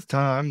Old as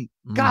Time.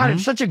 God,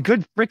 It's such a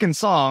good freaking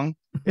song.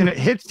 And it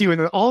hits you,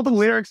 and all the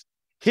lyrics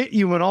hit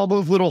you in all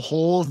those little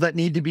holes that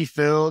need to be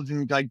filled.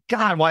 And you're like,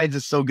 God, why is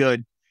this so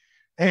good?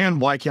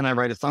 And why can't I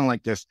write a song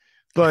like this?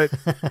 But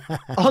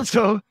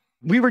also,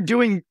 we were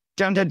doing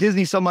Downtown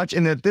Disney so much.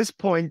 And at this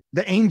point,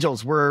 the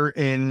Angels were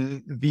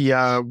in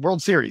the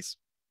World Series,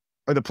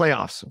 or the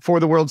playoffs for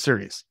the World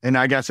Series. And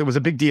I guess it was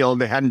a big deal.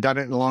 They hadn't done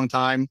it in a long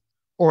time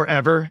or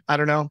ever. I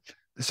don't know.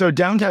 So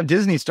Downtown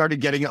Disney started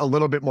getting a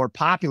little bit more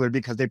popular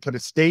because they put a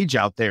stage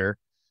out there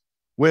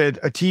with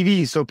a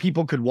TV so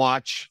people could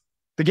watch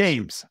the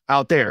games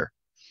out there.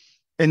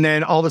 And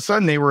then all of a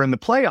sudden they were in the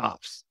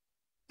playoffs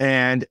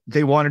and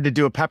they wanted to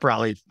do a pep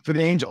rally for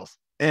the Angels.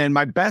 And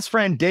my best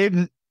friend,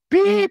 Dave,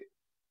 beep,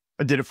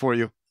 I did it for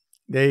you.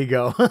 There you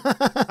go.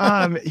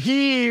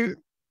 He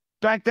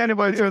back then it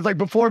was like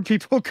before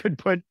people could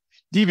put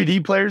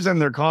DVD players in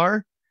their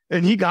car,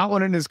 and he got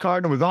one in his car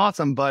and it was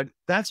awesome. But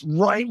that's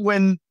right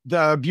when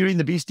the Beauty and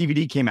the Beast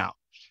DVD came out.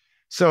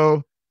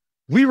 So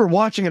we were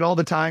watching it all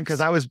the time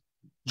because I was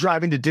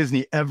driving to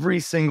Disney every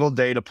single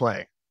day to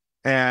play.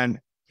 And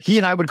he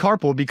and I would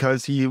carpool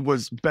because he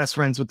was best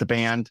friends with the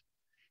band.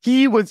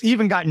 He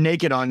even got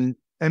naked on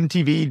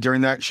MTV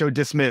during that show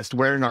Dismissed,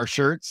 wearing our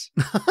shirts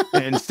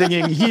and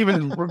singing. He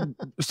even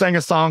sang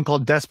a song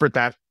called Desperate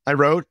that I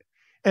wrote,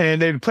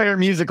 and they'd play our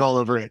music all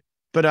over it.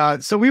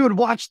 But so we would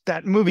watch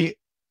that movie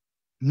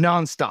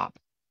nonstop.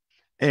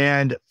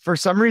 And for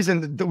some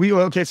reason,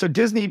 so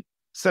Disney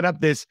set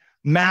up this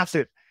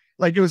massive,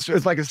 like it was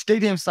like a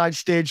stadium side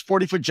stage,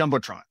 40-foot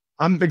Jumbotron.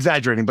 I'm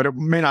exaggerating, but it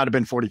may not have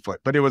been 40 foot,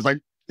 but it was like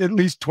at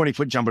least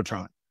 20-foot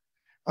Jumbotron.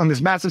 On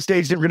this massive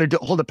stage, they were going to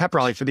hold a pep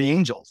rally for the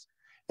Angels.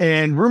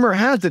 And rumor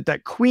has it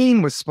that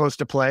Queen was supposed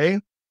to play,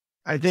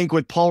 I think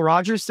with Paul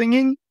Rogers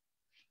singing.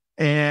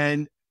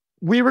 And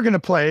we were going to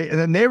play, and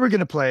then they were going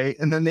to play,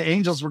 and then the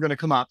Angels were going to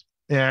come up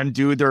and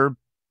do their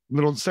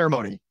little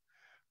ceremony.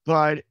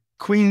 But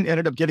Queen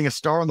ended up getting a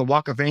star on the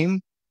Walk of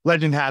Fame.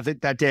 Legend has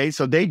it that day,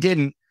 so they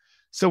didn't.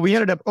 So we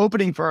ended up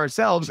opening for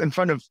ourselves in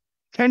front of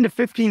 10 to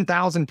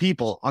 15,000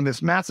 people on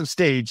this massive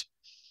stage.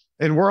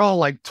 And we're all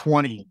like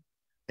 20.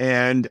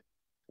 And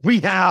we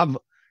have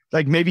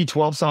like maybe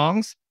 12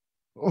 songs.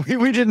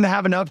 We didn't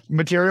have enough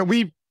material.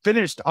 We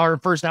finished our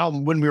first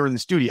album when we were in the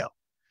studio.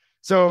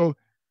 So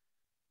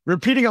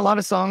repeating a lot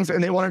of songs,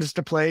 and they wanted us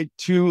to play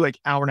 2 like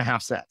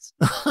hour-and-a-half sets.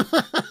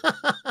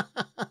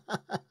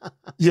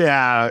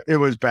 Yeah, it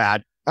was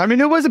bad. I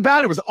mean, it wasn't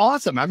bad. It was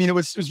awesome. I mean, it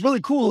was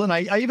really cool. And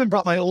I even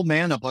brought my old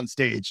man up on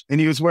stage, and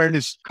he was wearing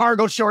his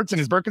cargo shorts and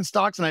his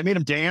Birkenstocks, and I made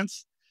him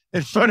dance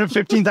in front of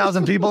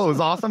 15,000 people. It was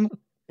awesome.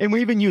 And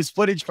we even used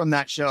footage from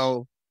that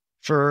show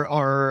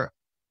for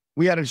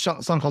we had a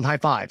song called High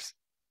Fives.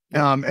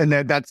 And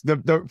that's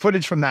the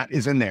footage from that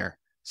is in there.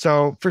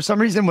 So for some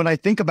reason, when I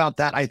think about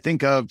that, I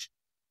think of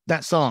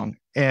that song,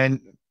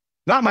 and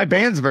not my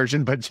band's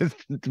version, but just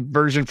the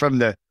version from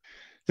the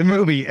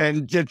movie,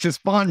 and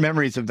just fond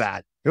memories of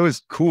that. It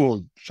was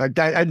cool.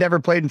 I'd never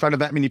played in front of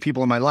that many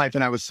people in my life,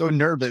 and I was so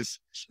nervous,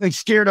 like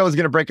scared I was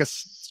going to break a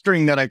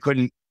string, that I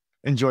couldn't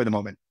enjoy the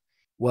moment.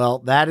 Well,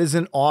 that is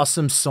an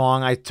awesome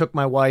song. I took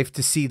my wife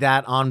to see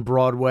that on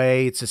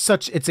Broadway. It's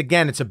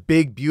a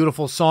big,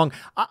 beautiful song.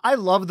 I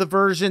love the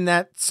version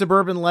that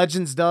Suburban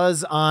Legends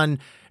does on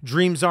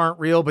Dreams Aren't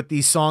Real, But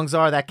These Songs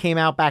Are. That came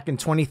out back in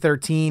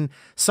 2013.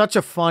 Such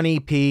a fun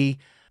EP.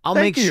 I'll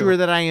make sure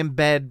that I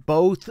embed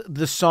both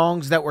the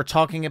songs that we're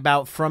talking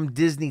about from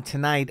Disney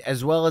tonight,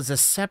 as well as a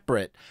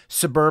separate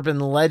Suburban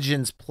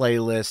Legends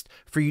playlist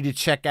for you to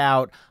check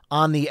out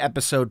on the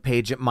episode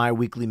page at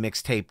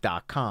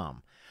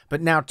myweeklymixtape.com. But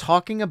now,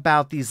 talking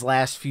about these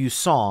last few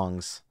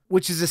songs,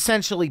 which is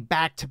essentially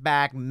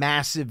back-to-back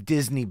massive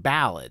Disney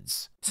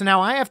ballads. So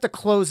now I have to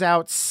close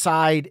out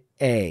side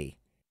A.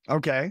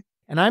 Okay.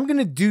 And I'm going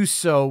to do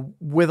so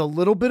with a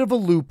little bit of a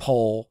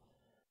loophole,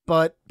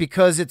 but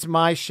because it's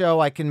my show,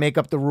 I can make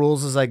up the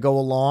rules as I go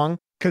along.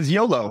 Because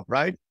YOLO,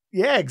 right?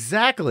 Yeah,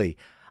 exactly.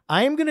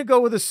 I am going to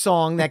go with a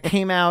song that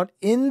came out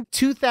in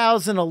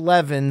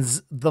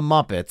 2011's The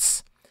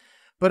Muppets.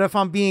 But if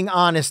I'm being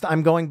honest,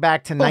 I'm going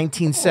back to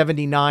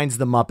 1979's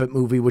The Muppet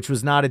Movie, which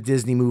was not a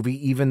Disney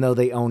movie, even though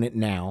they own it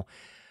now.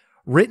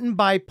 Written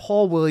by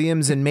Paul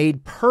Williams and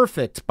made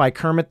perfect by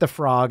Kermit the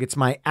Frog. It's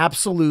my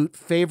absolute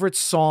favorite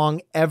song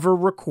ever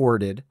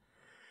recorded.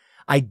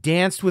 I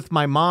danced with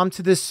my mom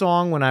to this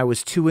song when I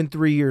was 2 and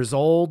 3 years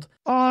old.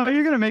 Oh,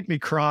 you're going to make me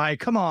cry.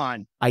 Come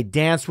on. I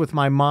danced with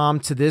my mom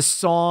to this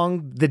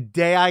song the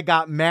day I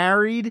got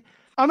married.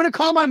 I'm going to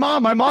call my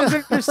mom. My mom's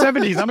in her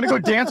 70s. I'm going to go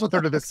dance with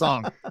her to this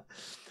song.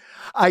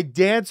 I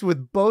danced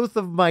with both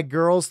of my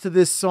girls to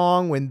this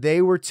song when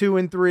they were 2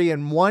 and 3.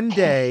 And one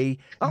day,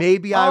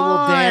 maybe I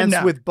will dance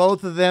with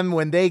both of them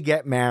when they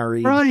get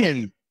married.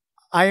 Brian.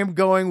 I am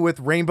going with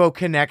Rainbow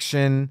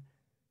Connection,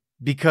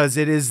 because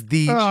it is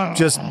the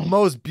just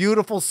most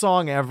beautiful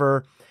song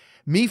ever.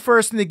 Me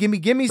First and the Gimme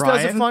Gimmes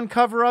does a fun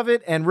cover of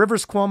it, and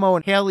Rivers Cuomo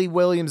and Haley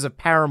Williams of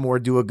Paramore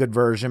do a good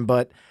version,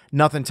 but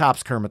nothing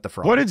tops Kermit the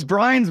Frog. What is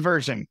Brian's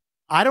version?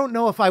 I don't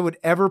know if I would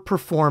ever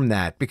perform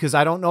that, because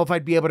I don't know if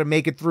I'd be able to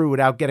make it through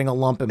without getting a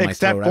lump in my throat.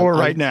 Except for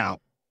right now.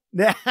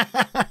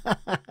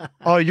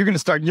 Oh, you're going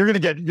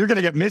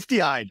to get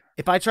misty-eyed.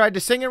 If I tried to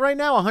sing it right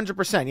now,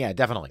 100%. Yeah,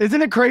 definitely.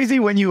 Isn't it crazy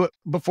when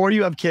before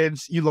you have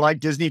kids, you like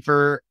Disney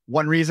for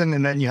one reason,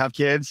 and then you have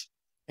kids,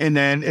 and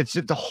then it's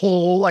just the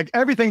whole, like,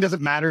 everything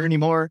doesn't matter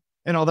anymore.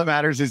 And all that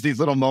matters is these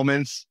little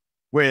moments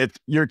with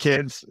your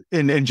kids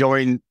and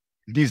enjoying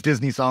these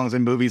Disney songs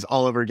and movies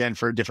all over again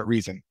for a different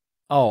reason.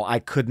 Oh, I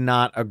could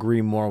not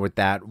agree more with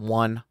that.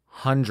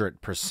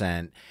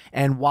 100%.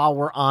 And while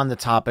we're on the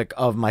topic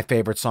of my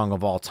favorite song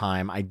of all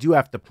time, I do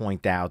have to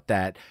point out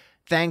that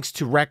thanks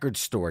to Record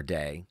Store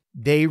Day,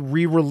 they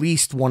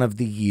re-released one of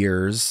the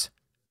years,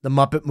 The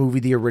Muppet Movie,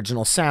 the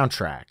original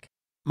soundtrack.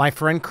 My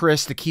friend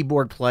Chris, the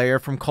keyboard player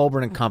from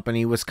Colburn and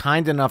Company, was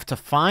kind enough to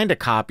find a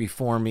copy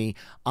for me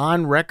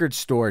on Record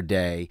Store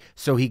Day,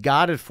 so he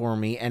got it for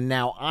me, and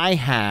now I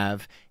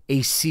have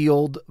a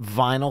sealed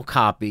vinyl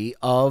copy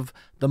of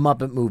the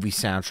Muppet movie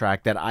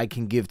soundtrack that I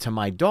can give to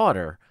my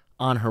daughter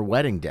on her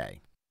wedding day.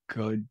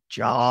 Good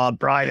job,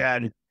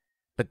 Brian.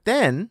 But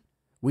then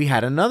we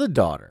had another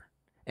daughter,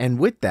 and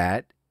with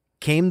that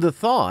came the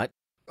thought,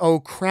 oh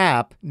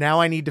crap,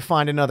 now I need to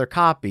find another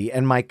copy.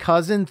 And my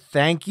cousin,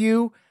 thank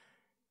you,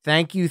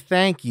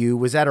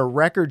 was at a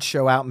record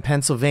show out in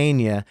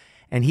Pennsylvania,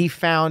 and he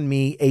found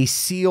me a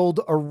sealed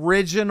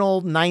original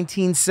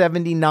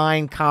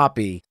 1979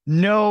 copy.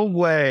 No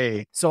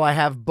way. So I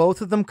have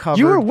both of them covered.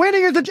 You were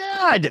winning as a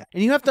dad.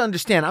 And you have to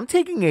understand, I'm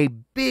taking a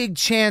big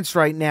chance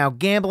right now,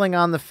 gambling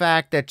on the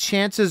fact that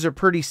chances are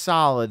pretty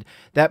solid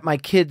that my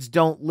kids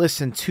don't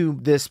listen to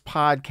this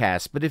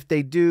podcast. But if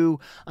they do,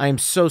 I am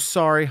so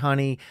sorry,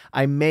 honey.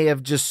 I may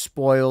have just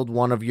spoiled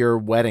one of your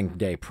wedding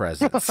day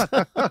presents.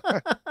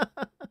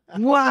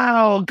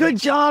 Wow, good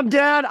job,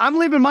 Dad. I'm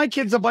leaving my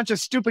kids a bunch of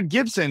stupid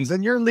Gibsons,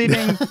 and you're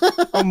leaving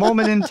a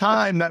moment in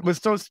time that was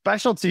so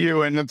special to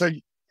you. And it's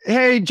like,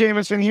 hey,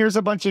 Jameson, here's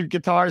a bunch of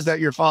guitars that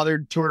your father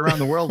toured around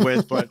the world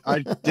with, but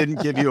I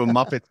didn't give you a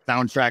Muppet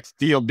soundtrack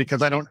sealed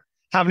because I don't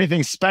have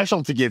anything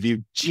special to give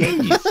you.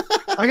 Jeez.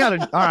 All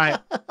right.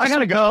 I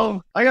gotta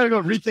go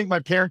rethink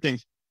my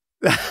parenting.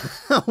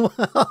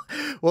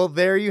 Well,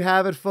 there you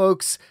have it,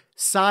 folks.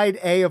 Side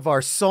A of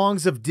our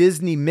Songs of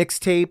Disney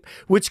mixtape,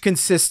 which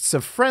consists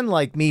of Friend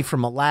Like Me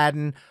from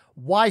Aladdin,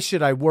 Why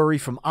Should I Worry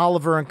from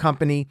Oliver and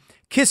Company,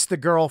 Kiss the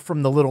Girl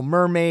from The Little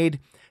Mermaid,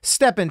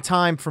 Step in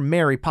Time from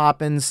Mary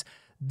Poppins,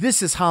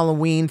 This Is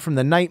Halloween from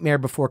The Nightmare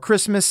Before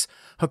Christmas,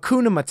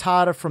 Hakuna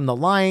Matata from The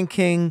Lion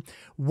King,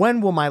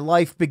 When Will My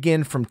Life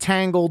Begin from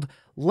Tangled,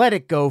 Let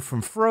It Go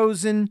from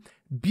Frozen,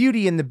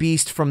 Beauty and the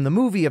Beast from the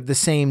movie of the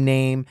same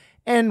name,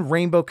 and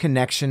Rainbow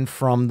Connection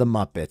from the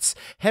Muppets.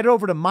 Head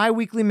over to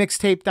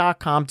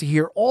myweeklymixtape.com to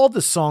hear all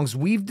the songs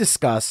we've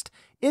discussed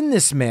in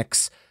this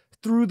mix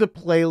through the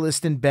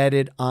playlist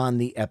embedded on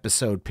the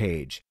episode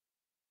page.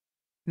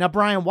 Now,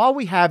 Brian, while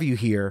we have you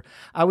here,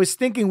 I was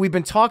thinking we've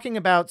been talking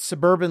about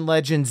Suburban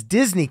Legends'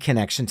 Disney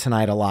connection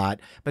tonight a lot,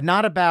 but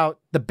not about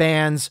the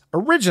band's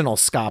original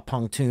ska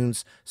punk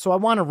tunes, so I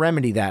want to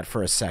remedy that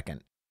for a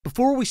second.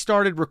 Before we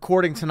started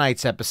recording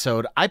tonight's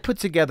episode, I put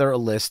together a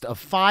list of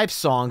 5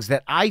 songs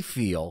that I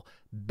feel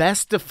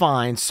best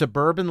define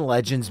Suburban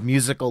Legends'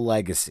 musical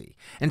legacy.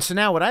 And so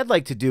now what I'd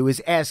like to do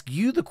is ask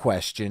you the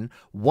question,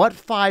 what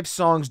 5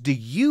 songs do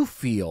you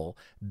feel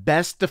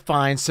best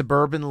define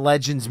Suburban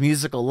Legends'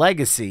 musical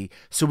legacy,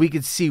 so we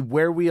could see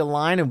where we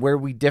align and where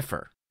we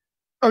differ?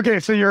 Okay,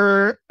 so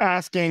you're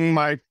asking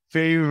my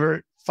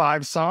favorite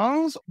 5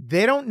 songs?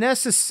 They don't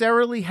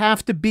necessarily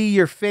have to be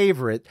your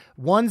favorite,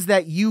 ones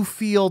that you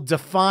feel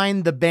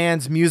define the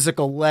band's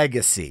musical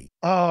legacy.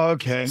 Oh,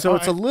 okay. So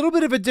it's a little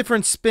bit of a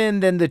different spin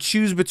than the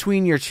choose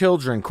between your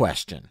children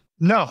question.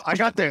 No, I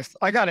got this.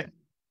 I got it.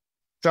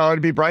 So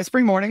it'd be Bright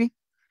Spring Morning,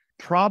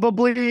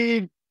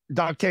 probably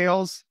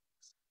DuckTales.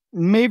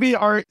 Maybe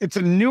it's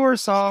a newer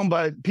song,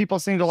 but people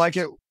seem to like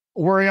it.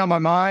 Worry on My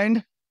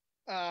Mind.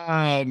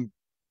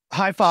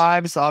 High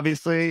Fives,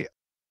 obviously.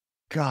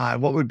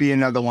 God, what would be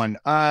another one?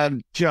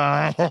 It's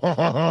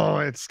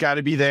got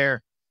to be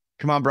there.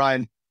 Come on,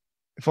 Brian.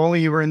 If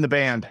only you were in the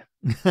band.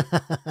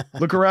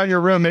 Look around your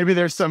room. Maybe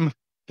there's some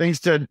things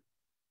to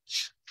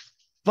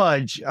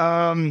fudge.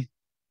 Can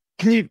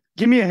you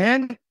give me a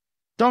hint?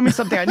 Tell me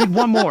something. I need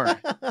one more.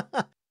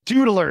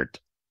 Dude Alert.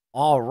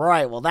 All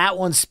right. Well, that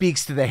one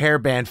speaks to the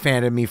hairband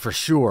fan in me for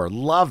sure.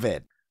 Love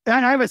it.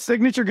 And I have a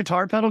signature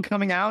guitar pedal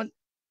coming out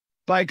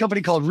by a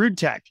company called Rude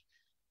Tech.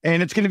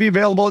 And it's going to be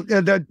available.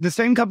 The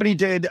same company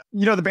did,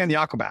 the band The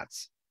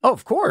Aquabats. Oh,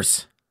 of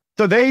course.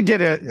 So they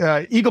did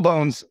Eagle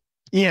Bones.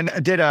 Ian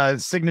did a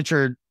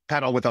signature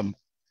pedal with them.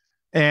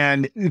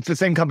 And it's the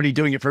same company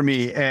doing it for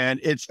me.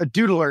 And it's a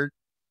Doodler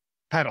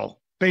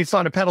pedal based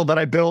on a pedal that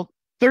I built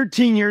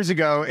 13 years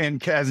ago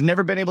and has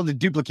never been able to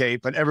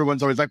duplicate. But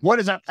everyone's always like, what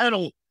is that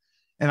pedal?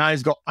 And I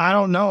just go, I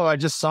don't know. I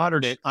just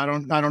soldered it. I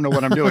don't know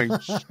what I'm doing.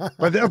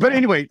 but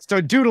anyway,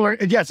 so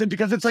Doodler, yes,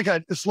 because it's like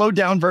a slowed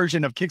down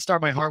version of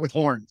Kickstart My Heart with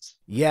horns.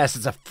 Yes,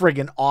 it's a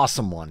friggin'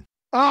 awesome one.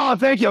 Oh,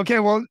 thank you. Okay,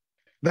 well,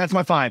 that's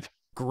my 5.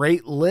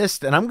 Great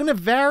list. And I'm going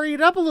to vary it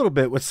up a little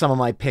bit with some of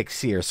my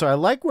picks here. So I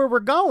like where we're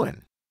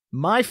going.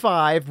 My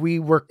 5, we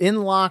were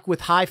in lock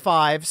with High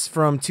Fives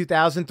from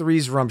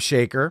 2003's Rump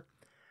Shaker.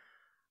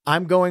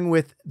 I'm going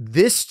with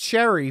This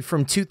Cherry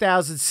from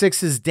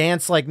 2006's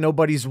Dance Like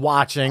Nobody's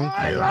Watching.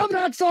 I love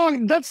that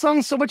song. That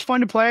song's so much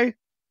fun to play.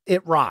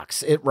 It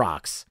rocks. It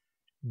rocks.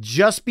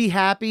 Just Be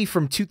Happy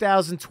from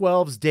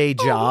 2012's Day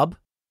Job.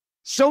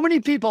 So many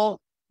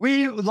people,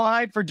 we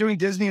lied for doing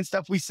Disney and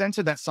stuff. We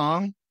censored that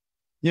song.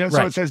 So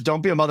Right. It says,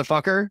 don't be a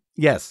motherfucker.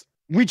 Yes.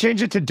 We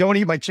changed it to don't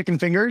eat my chicken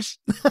fingers.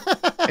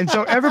 And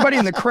so everybody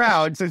in the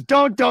crowd says,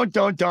 don't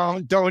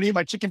eat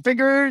my chicken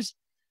fingers.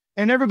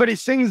 And everybody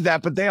sings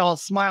that, but they all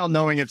smile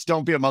knowing it's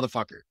don't be a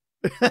motherfucker.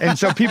 And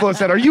so people have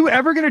said, are you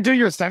ever going to do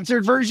your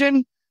censored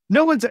version?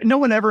 No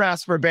one ever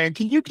asked for a band.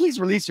 Can you please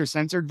release your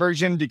censored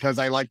version? Because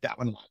I like that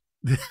one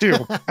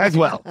too, as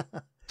well.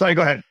 Sorry,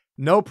 go ahead.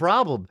 No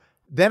problem.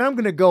 Then I'm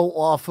going to go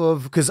off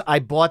of, because I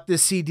bought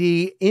this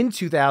CD in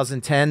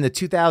 2010, the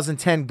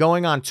 2010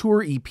 Going on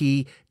Tour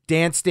EP,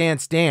 Dance,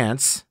 Dance,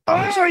 Dance.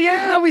 Oh,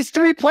 yeah, we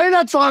play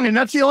that song, and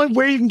that's the only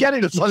way you can get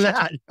it is on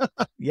that.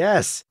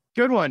 Yes.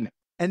 Good one.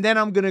 And then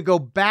I'm going to go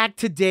back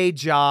to Day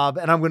Job,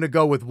 and I'm going to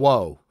go with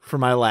Whoa for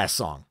my last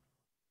song.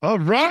 All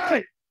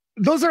right.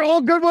 Those are all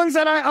good ones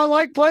that I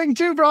like playing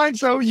too, Brian.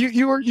 So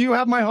you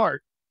have my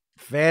heart.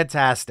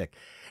 Fantastic.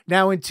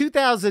 Now, in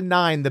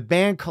 2009, the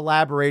band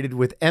collaborated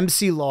with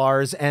MC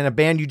Lars and a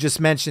band you just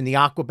mentioned, the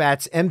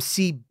Aquabats,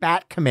 MC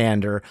Bat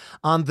Commander,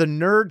 on the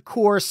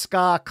nerdcore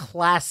ska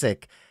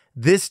classic,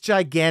 This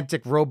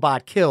Gigantic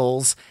Robot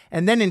Kills.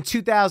 And then in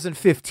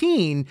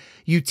 2015,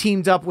 you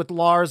teamed up with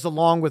Lars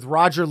along with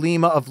Roger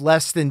Lima of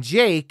Less Than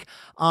Jake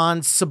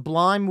on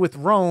Sublime with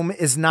Rome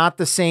Is Not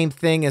the Same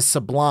Thing as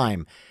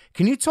Sublime.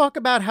 Can you talk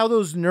about how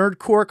those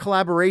nerdcore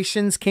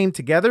collaborations came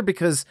together?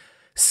 Because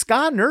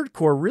ska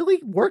nerdcore really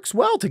works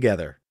well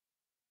together.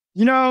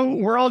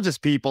 We're all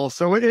just people,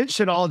 so it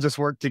should all just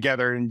work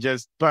together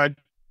but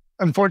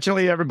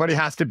unfortunately everybody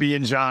has to be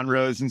in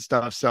genres and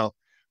stuff. So,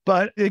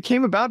 but it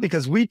came about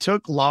because we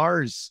took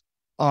Lars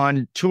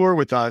on tour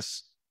with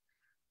us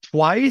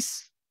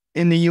twice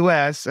in the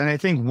US and I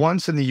think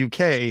once in the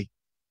UK.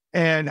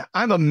 And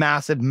I'm a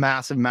massive,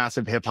 massive,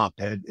 massive hip hop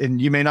head.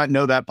 And you may not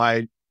know that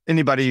by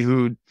anybody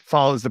who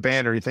follows the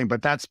band or anything,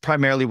 but that's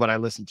primarily what I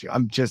listen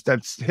to.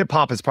 Hip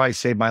hop has probably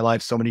saved my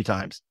life so many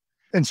times.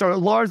 And so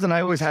Lars and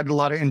I always had a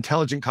lot of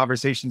intelligent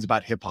conversations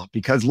about hip hop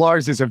because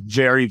Lars is a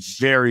very,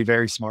 very,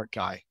 very smart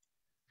guy.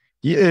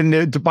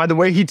 And by the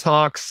way he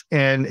talks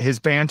and his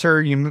banter,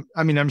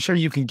 I'm sure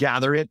you can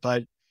gather it,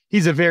 but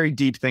he's a very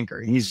deep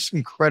thinker. He's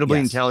incredibly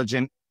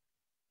intelligent.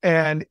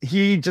 And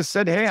he just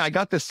said, hey, I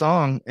got this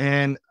song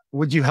and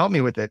would you help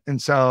me with it?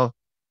 And so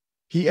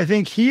I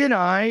think he and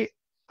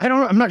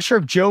I'm not sure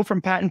if Joe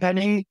from Pat and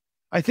Penny,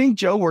 I think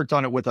Joe worked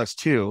on it with us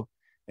too.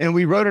 And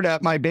we wrote it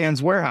at my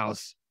band's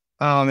warehouse.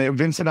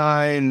 Vince and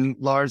I and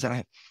Lars, and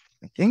I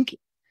think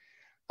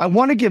I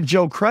want to give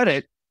Joe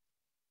credit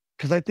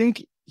because I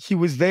think he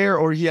was there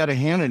or he had a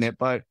hand in it.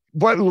 But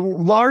what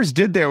Lars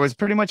did there was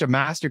pretty much a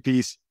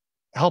masterpiece,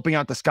 helping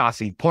out the ska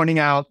scene, pointing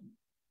out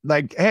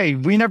like, hey,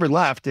 we never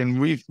left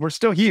and we're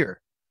still here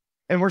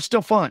and we're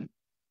still fun.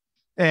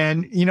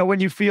 And, when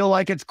you feel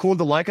like it's cool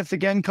to like us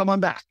again, come on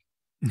back.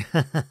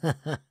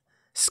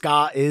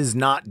 Ska is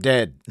not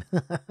dead.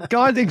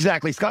 God,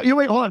 exactly. Scott,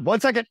 wait, hold on 1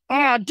 second.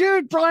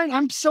 Dude, Brian,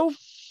 I'm so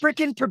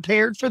freaking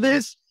prepared for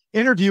this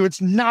interview. It's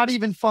not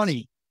even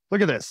funny.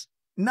 Look at this.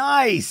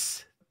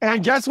 Nice.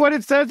 And guess what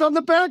it says on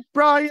the back,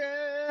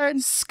 Brian?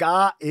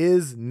 Ska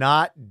is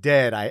not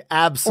dead. I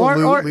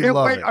absolutely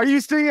love it. Are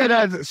you seeing it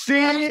as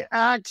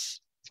CX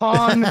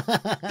on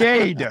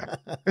Dade?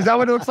 Is that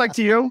what it looks like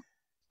to you?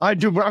 I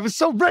do. I was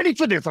so ready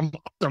for this. I'm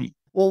awesome.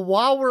 Well,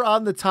 while we're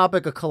on the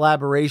topic of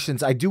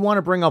collaborations, I do want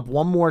to bring up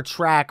one more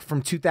track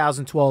from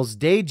 2012's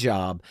Day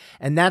Job,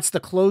 and that's the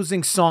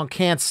closing song,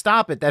 Can't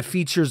Stop It, that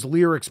features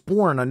Lyrics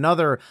Born,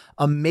 another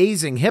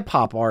amazing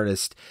hip-hop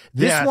artist.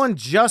 This one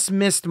just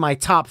missed my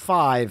top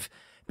 5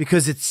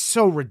 because it's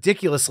so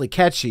ridiculously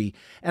catchy,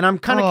 and I'm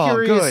kind of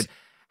curious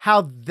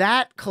how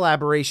that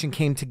collaboration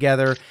came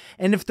together,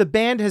 and if the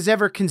band has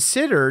ever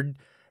considered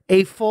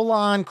a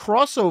full-on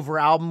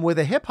crossover album with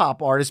a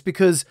hip-hop artist,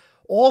 because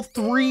all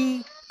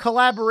 3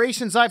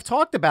 collaborations I've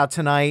talked about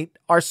tonight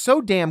are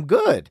so damn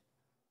good.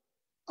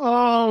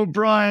 Oh,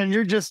 Brian,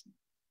 you're just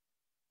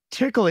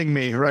tickling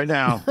me right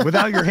now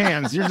without your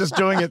hands. You're just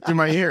doing it through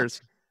my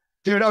ears.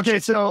 Dude, okay,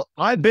 so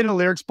I've been a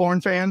Lyrics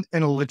Born fan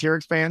and a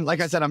Lyrics fan.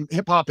 Like I said,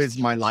 hip hop is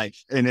my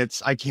life, and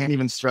I can't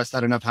even stress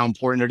that enough how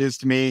important it is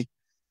to me,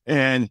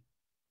 and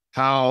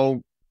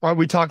how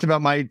we talked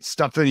about my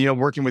stuff and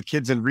working with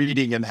kids and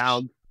reading, and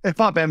how hip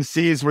hop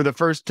MCs were the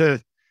first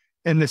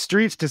in the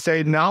streets to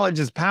say knowledge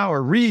is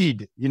power,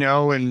 read,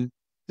 and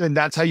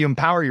that's how you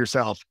empower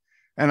yourself.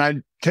 And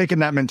I've taken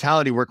that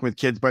mentality working with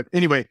kids. But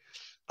anyway,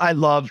 I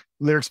love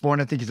Lyrics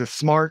Born. I think he's a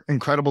smart,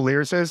 incredible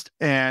lyricist.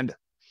 And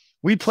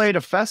we played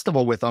a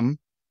festival with him.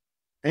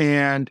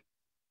 And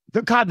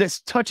God,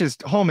 this touches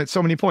home at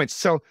so many points.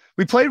 So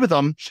we played with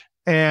him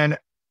and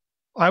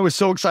I was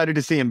so excited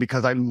to see him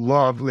because I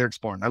love Lyrics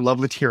Born. I love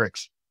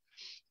lyrics.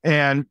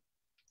 And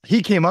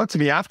he came up to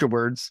me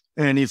afterwards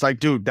and he's like,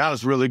 dude, that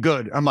was really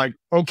good. I'm like,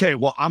 okay,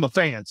 well, I'm a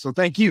fan, so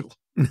thank you.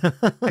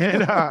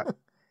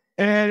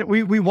 and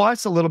we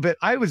watched a little bit.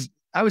 I was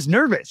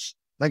nervous.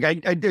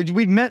 Like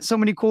we met so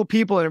many cool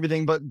people and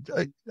everything, but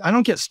I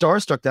don't get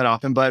starstruck that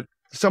often, but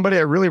somebody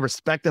I really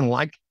respect and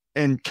like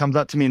and comes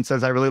up to me and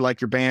says, I really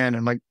like your band.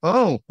 I'm like,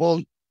 oh,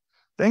 well,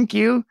 thank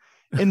you.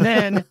 And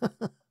then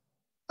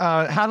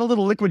had a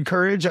little Liquid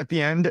Courage at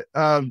the end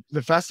of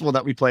the festival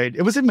that we played.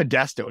 It was in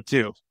Modesto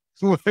too.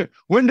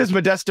 When does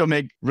Modesto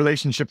make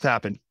relationships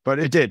happen? But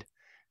it did.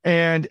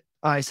 And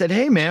I said,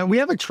 hey, man, we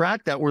have a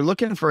track that we're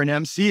looking for an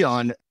MC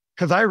on,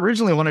 because I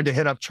originally wanted to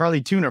hit up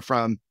Charlie Tuna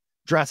from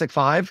Jurassic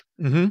 5.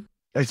 Mm-hmm.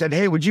 I said,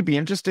 hey, would you be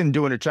interested in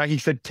doing a track? He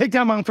said, take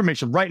down my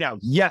information right now.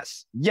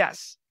 Yes,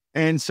 yes.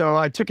 And so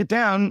I took it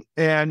down,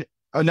 and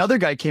another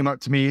guy came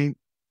up to me,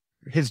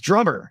 his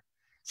drummer,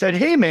 said,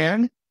 hey,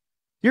 man,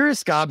 you're a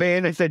ska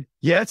band. I said,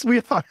 yes,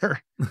 we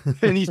are.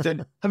 And he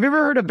said, have you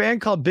ever heard a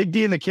band called Big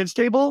D and the Kids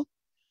Table?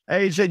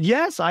 And he said,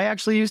 yes, I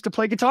actually used to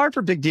play guitar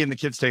for Big D and the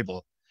Kids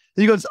Table.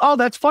 And he goes, oh,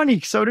 that's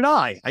funny. So did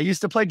I. I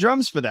used to play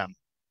drums for them.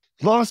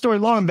 Long story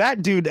long,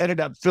 that dude ended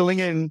up filling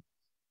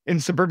in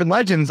Suburban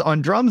Legends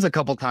on drums a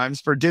couple times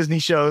for Disney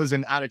shows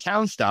and out of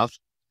town stuff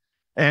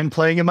and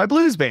playing in my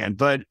blues band.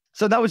 But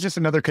so that was just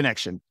another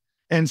connection.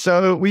 And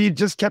so we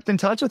just kept in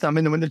touch with him.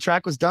 And then when the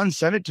track was done,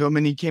 sent it to him,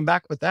 and he came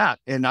back with that.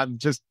 And I'm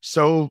just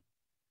so,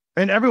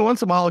 and every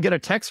once in a while I'll get a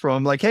text from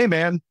him like, hey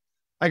man,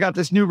 I got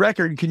this new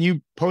record. Can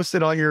you post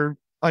it on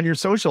your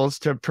socials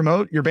to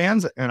promote your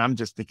bands? And I'm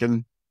just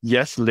thinking,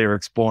 yes,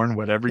 Lyrics Born,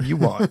 whatever you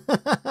want.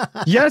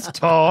 Yes,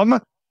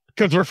 Tom,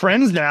 because we're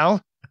friends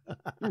now.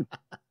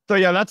 So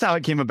yeah, that's how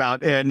it came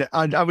about. And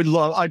I would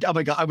love, oh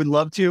my God, I would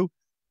love to,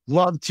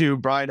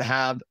 Brian, to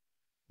have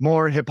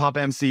more hip hop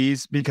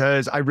MCs,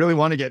 because I really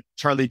want to get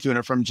Charlie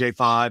Tuna from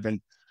J5. And,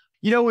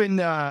 you know,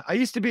 I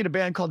used to be in a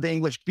band called The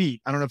English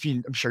Beat. I don't know if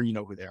I'm sure you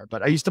know who they are,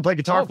 but I used to play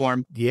guitar for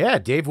him. Yeah,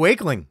 Dave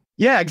Wakeling.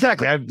 Yeah,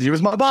 exactly. He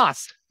was my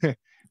boss.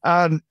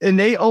 And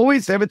they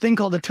always have a thing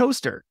called a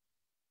toaster,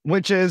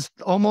 which is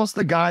almost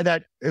the guy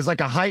that is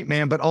like a hype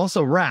man, but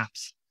also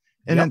raps.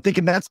 And I'm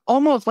thinking that's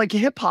almost like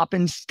hip hop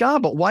and ska,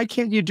 but why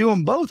can't you do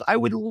them both? I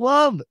would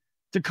love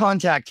to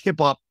contact hip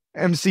hop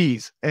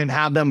MCs and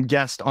have them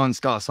guest on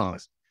ska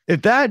songs.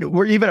 If that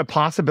were even a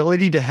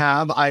possibility to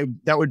have,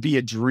 that would be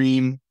a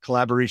dream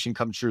collaboration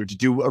come true, to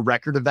do a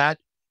record of that.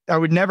 I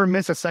would never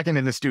miss a second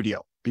in the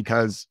studio,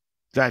 because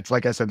that's,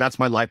 like I said, that's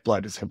my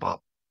lifeblood, is hip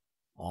hop.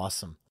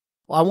 Awesome.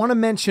 Well, I want to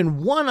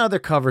mention one other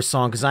cover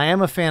song, because I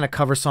am a fan of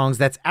cover songs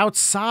that's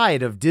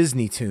outside of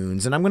Disney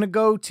tunes. And I'm going to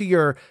go to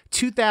your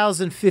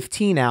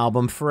 2015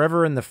 album,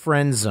 Forever in the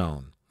Friend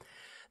Zone.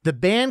 The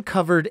band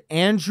covered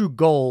Andrew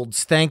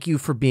Gold's Thank You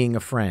for Being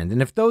a Friend.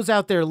 And if those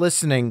out there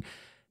listening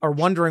are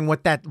wondering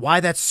why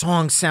that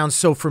song sounds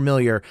so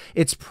familiar,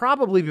 it's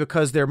probably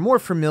because they're more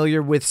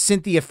familiar with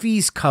Cynthia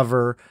Fee's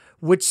cover,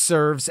 which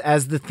serves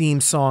as the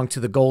theme song to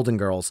the Golden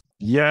Girls.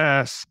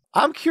 Yes.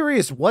 I'm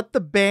curious what the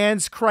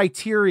band's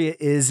criteria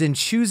is in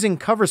choosing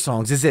cover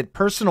songs. Is it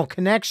personal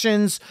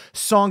connections,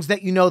 songs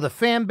that you know the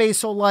fan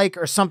base will like,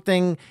 or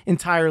something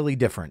entirely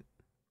different?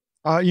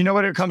 You know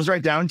what it comes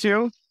right down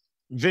to?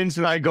 Vince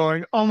and I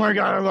going, oh my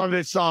God, I love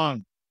this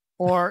song.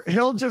 Or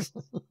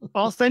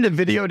I'll send a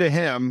video to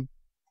him.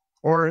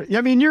 Or, I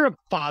mean, you're a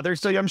father,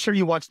 so I'm sure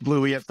you watched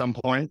Bluey at some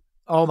point.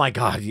 Oh my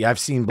God, yeah, I've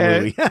seen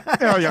Bluey.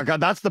 Oh yeah,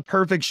 God, that's the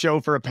perfect show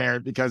for a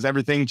parent, because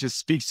everything just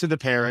speaks to the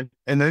parent,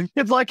 and the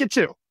kids like it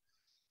too.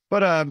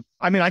 But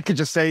I mean, I could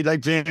just say,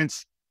 like,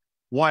 Vince,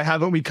 why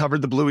haven't we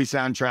covered the Bluey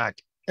soundtrack?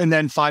 And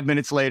then 5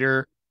 minutes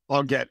later,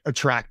 I'll get a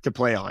track to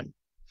play on.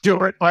 Do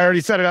it. I already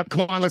set it up.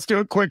 Come on, let's do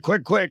it.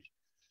 Quick.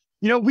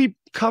 You know, we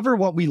cover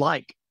what we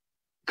like.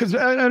 Because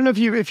I don't know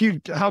if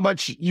you how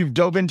much you've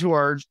dove into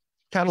our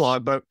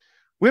catalog, but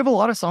we have a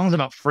lot of songs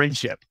about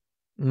friendship.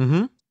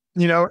 Mm-hmm.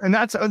 You know, and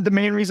that's the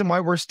main reason why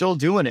we're still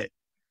doing it,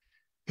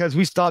 because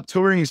we stopped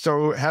touring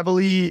so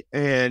heavily,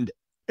 and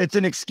it's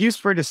an excuse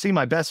for to see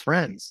my best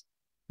friends,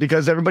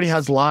 because everybody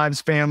has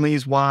lives,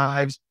 families,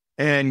 wives,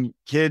 and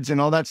kids and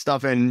all that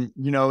stuff. And,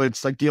 you know,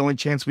 it's like the only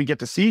chance we get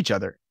to see each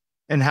other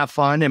and have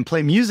fun and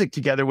play music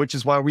together, which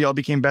is why we all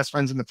became best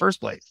friends in the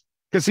first place.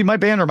 Because see, my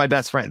band are my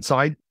best friends. So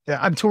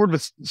I've toured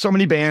with so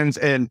many bands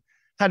and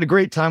had a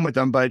great time with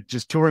them, but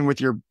just touring with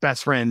your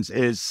best friends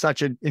is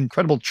such an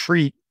incredible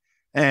treat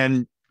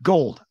and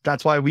gold.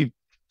 That's why we've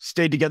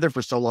stayed together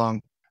for so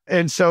long.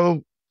 And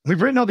so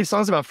we've written all these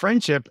songs about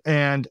friendship,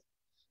 and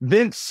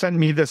Vince sent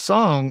me this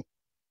song,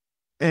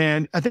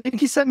 and I think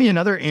he sent me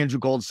another Andrew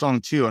Gold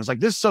song too. I was like,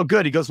 this is so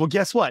good. He goes, well,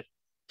 guess what?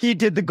 He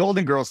did the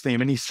Golden Girls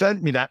theme, and he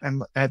sent me that.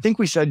 And I think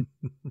we said,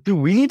 dude,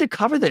 we need to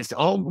cover this.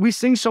 Oh, we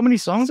sing so many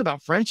songs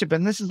about friendship,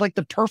 and this is like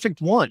the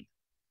perfect one.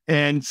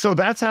 And so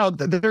that's how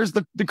there's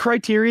the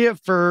criteria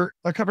for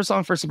a cover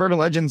song for Suburban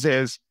Legends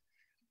is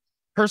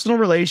personal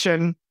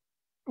relation.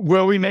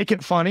 Will we make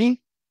it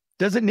funny?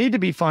 Does it need to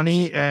be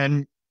funny?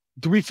 And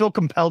do we feel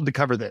compelled to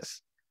cover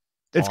this?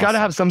 It's got to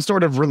have some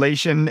sort of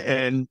relation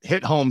and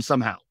hit home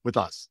somehow with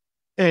us.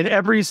 And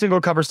every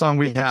single cover song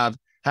we have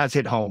has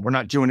hit home. We're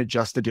not doing it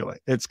just to do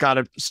it. It's got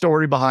a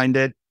story behind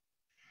it.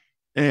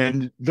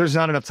 And there's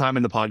not enough time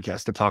in the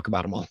podcast to talk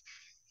about them all.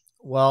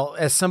 Well,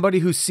 as somebody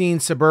who's seen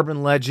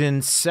Suburban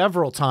Legends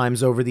several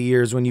times over the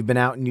years when you've been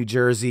out in New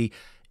Jersey,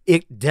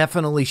 it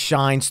definitely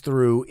shines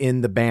through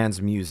in the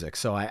band's music.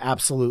 So I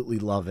absolutely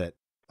love it.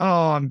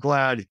 Oh, I'm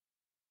glad.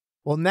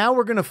 Well, now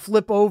we're going to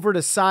flip over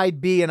to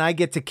side B, and I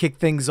get to kick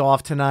things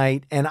off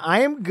tonight. And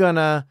I am going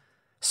to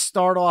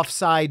start off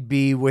side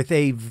B with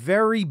a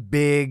very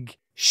big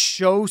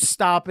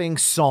show-stopping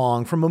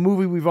song from a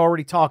movie we've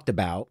already talked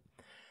about.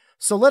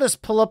 So let us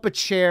pull up a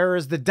chair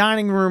as the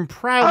dining room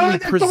proudly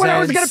presents... That's the one I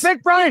was going to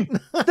pick, Brian.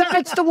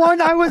 That's the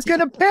one I was going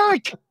to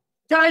pick.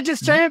 Can I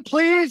just say it,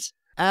 please?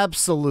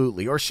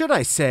 Absolutely. Or should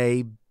I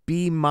say,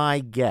 be my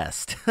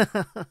guest?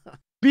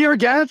 Be our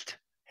guest?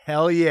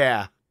 Hell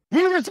yeah.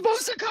 We were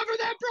supposed to cover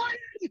that, Brian.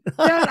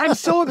 Yeah, I'm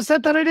so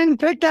upset that I didn't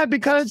pick that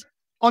because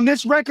on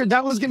this record,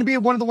 that was going to be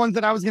one of the ones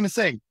that I was going to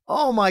sing.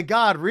 Oh my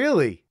God,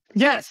 really?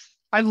 Yes.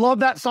 I love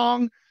that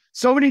song.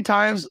 So many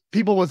times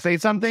people will say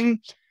something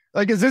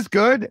like, is this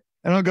good?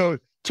 And I'll go,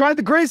 try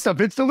the gray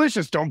stuff. It's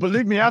delicious. Don't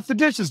believe me. Ask the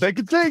dishes. They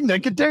can sing. They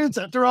can dance.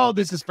 After all,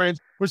 this is friends.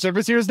 We're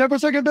service here is never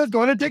second best.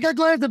 Go on and take a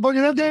glance and put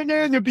it up there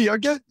and you'll be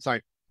okay.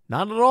 Sorry.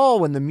 Not at all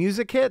when the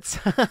music hits.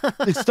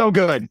 It's so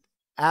good.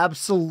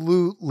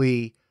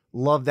 Absolutely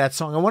love that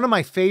song. And one of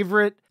my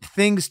favorite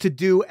things to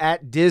do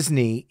at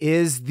Disney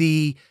is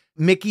the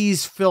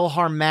Mickey's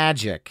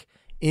PhilharMagic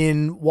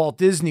in Walt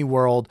Disney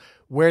World,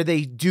 where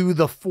they do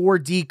the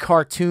 4D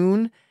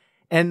cartoon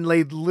and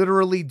they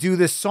literally do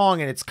this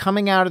song and it's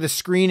coming out of the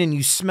screen and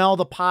you smell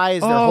the pie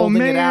as they're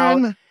holding it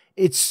out.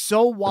 It's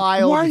so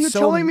wild. Why are you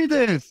telling me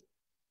this?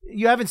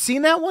 You haven't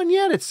seen that one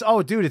yet?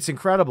 Dude, it's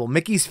incredible.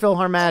 Mickey's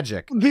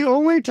PhilharMagic. The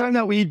only time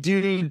that we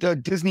do the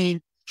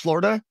Disney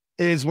Florida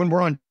is when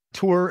we're on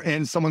tour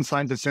and someone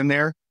signs us in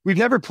there. We've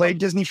never played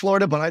Disney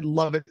Florida, but I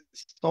love it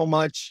so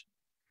much.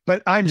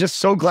 But I'm just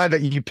so glad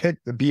that you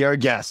picked the Be Our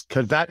Guest,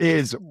 because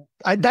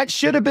that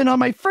should have been on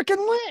my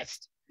freaking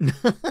list.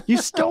 You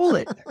stole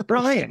it,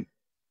 Brian.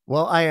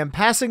 Well, I am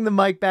passing the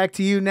mic back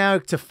to you now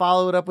to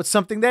follow it up with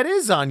something that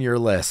is on your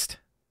list.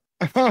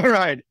 All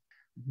right.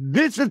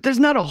 There's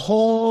not a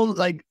whole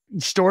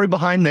story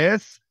behind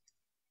this,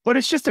 but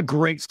it's just a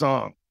great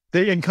song.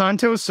 The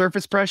Encanto,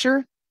 Surface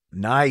Pressure.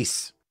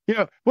 Nice.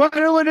 Well, I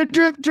don't want to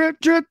drip, drip,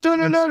 drip, don't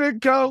let it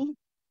go.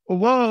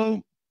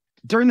 Whoa.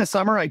 During the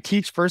summer, I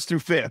teach 1st through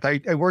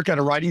 5th. I work at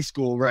a writing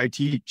school where I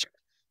teach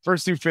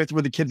 1st through 5th,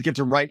 where the kids get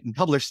to write and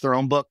publish their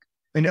own book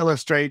and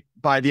illustrate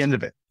by the end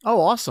of it.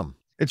 Oh, awesome.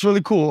 It's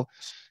really cool.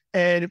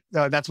 And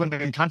that's when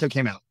Encanto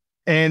came out.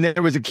 And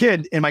there was a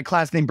kid in my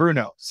class named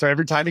Bruno. So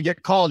every time he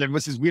get called,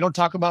 everyone says, we don't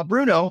talk about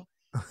Bruno.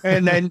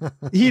 And then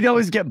he'd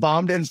always get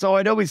bummed. And so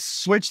I'd always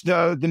switch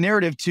the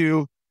narrative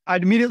to,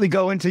 I'd immediately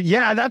go into,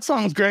 yeah, that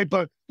song's great,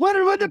 but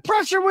what the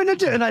pressure when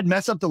it and I'd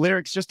mess up the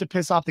lyrics just to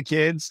piss off the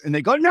kids. And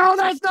they go, no,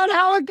 that's not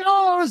how it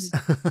goes.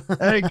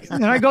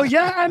 and I go,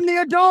 yeah, I'm the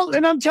adult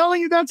and I'm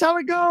telling you that's how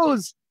it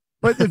goes.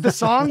 But the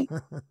song,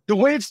 the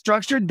way it's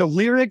structured, the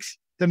lyrics,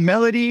 the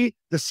melody,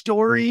 the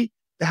story,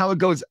 how it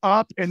goes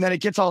up and then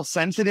it gets all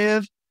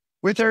sensitive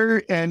with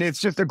her. And it's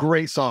just a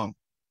great song.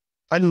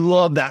 I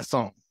love that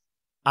song.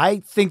 I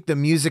think the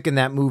music in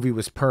that movie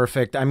was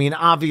perfect. I mean,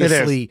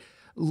 obviously,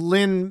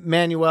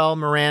 Lin-Manuel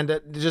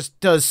Miranda just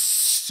does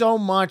so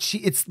much.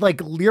 It's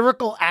like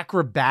lyrical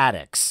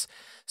acrobatics.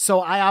 So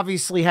I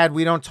obviously had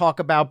We Don't Talk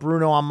About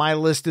Bruno on my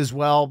list as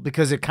well,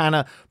 because it kind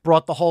of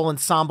brought the whole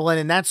ensemble in.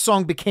 And that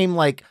song became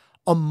like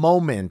a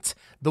moment,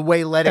 the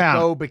way Let It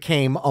Go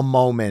became a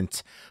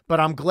moment. But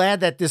I'm glad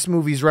that this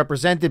movie's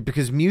represented,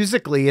 because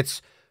musically,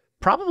 it's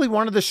probably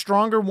one of the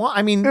stronger ones.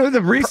 I mean,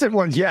 the recent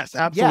ones, yes,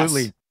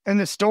 absolutely. Yes. And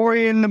the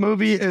story in the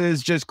movie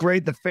is just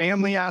great. The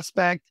family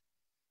aspect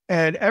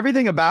and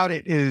everything about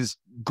it is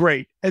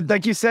great. And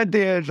like you said,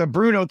 the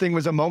Bruno thing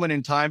was a moment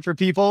in time for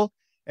people.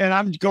 And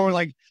I'm going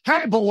like,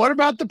 hey, but what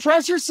about the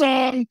pressure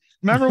song?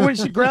 Remember when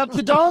she grabbed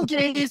the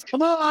donkeys?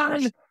 Come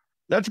on.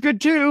 That's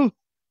good too.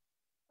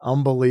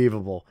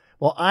 Unbelievable.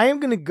 Well, I am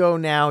going to go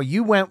now.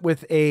 You went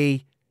with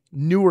a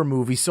newer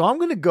movie, so I'm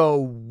going to go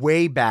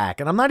way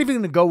back. And I'm not even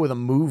going to go with a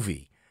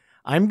movie.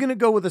 I'm going to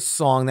go with a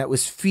song that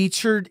was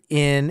featured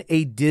in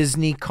a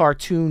Disney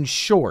cartoon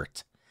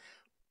short.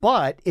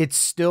 But it's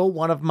still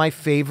one of my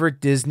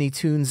favorite Disney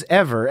tunes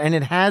ever. And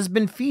it has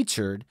been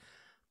featured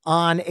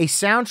on a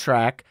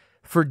soundtrack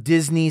for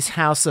Disney's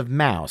House of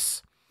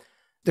Mouse.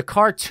 The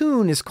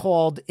cartoon is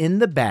called In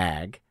the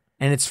Bag,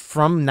 and it's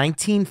from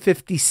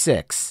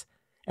 1956.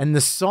 And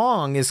the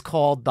song is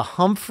called The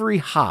Humphrey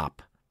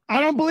Hop. I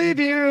don't believe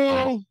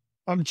you.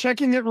 I'm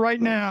checking it right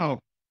now.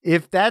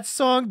 If that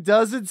song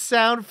doesn't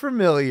sound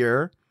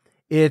familiar,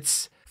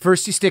 it's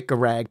first you stick a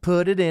rag,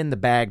 put it in the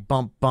bag,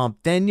 bump, bump.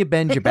 Then you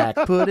bend your back,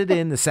 put it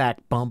in the sack,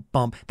 bump,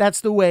 bump. That's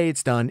the way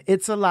it's done.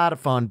 It's a lot of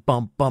fun,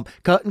 bump, bump.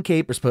 Cutting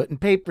capers, putting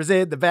papers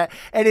in the bag.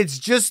 And it's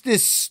just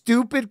this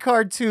stupid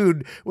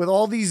cartoon with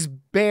all these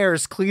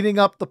bears cleaning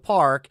up the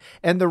park.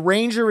 And the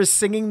ranger is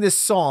singing this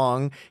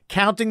song,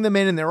 counting them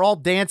in, and they're all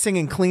dancing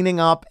and cleaning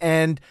up.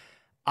 And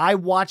I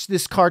watched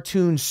this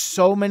cartoon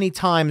so many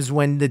times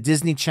when the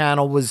Disney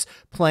Channel was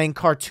playing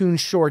cartoon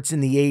shorts in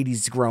the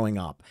 80s growing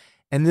up.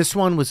 And this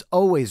one was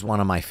always one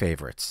of my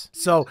favorites.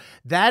 So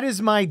that is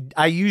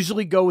I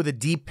usually go with a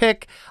deep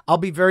pick. I'll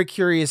be very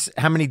curious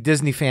how many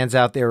Disney fans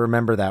out there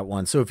remember that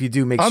one. So if you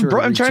do, make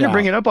sure I'm trying to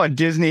bring it up on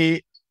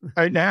Disney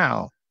right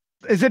now.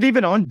 Is it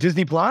even on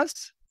Disney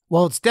Plus?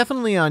 Well, it's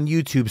definitely on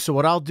YouTube. So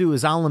what I'll do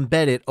is I'll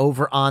embed it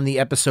over on the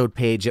episode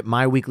page at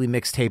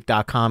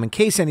myweeklymixtape.com in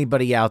case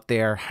anybody out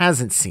there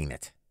hasn't seen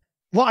it.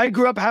 Well, I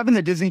grew up having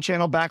the Disney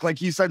Channel back,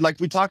 like you said,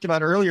 like we talked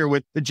about earlier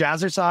with the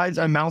Jazzercise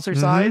and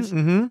Mousercise.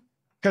 Mm-hmm.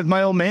 Because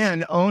my old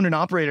man owned and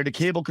operated a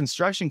cable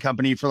construction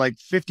company for like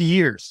 50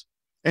 years.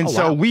 And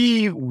so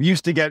we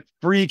used to get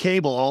free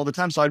cable all the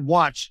time. So I'd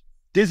watch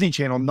Disney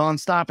Channel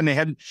nonstop. And they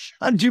had,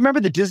 do you remember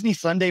the Disney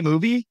Sunday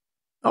movie?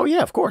 Oh,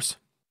 yeah, of course.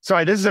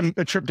 Sorry, this is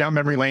a trip down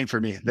memory lane for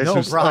me. This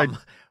no problem.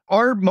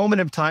 Our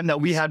moment of time that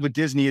we had with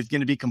Disney is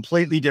going to be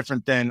completely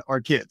different than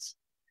our kids.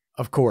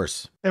 Of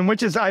course. And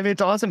which is, I mean,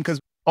 it's awesome because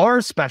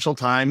our special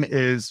time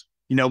is,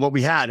 you know, what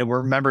we had and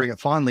we're remembering it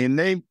fondly.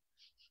 And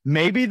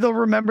maybe they'll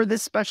remember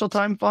this special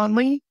time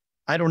fondly.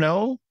 I don't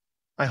know.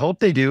 I hope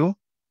they do.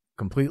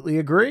 Completely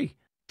agree.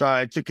 So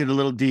I took it a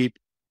little deep.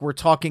 We're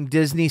talking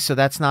Disney, so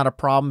that's not a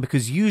problem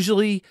because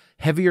usually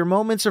heavier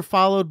moments are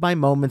followed by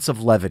moments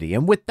of levity.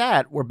 And with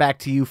that, we're back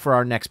to you for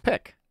our next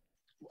pick.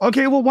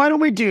 Okay, well, why don't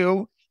we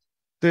do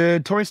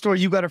the Toy Story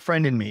You Got a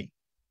Friend in Me?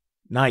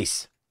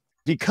 Nice.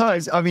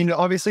 Because, I mean,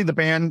 obviously the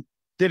band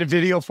did a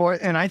video for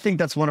it, and I think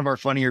that's one of our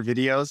funnier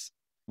videos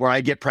where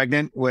I get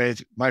pregnant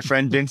with my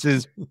friend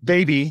Vince's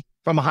baby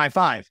from a high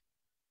five.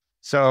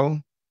 So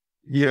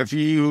if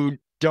you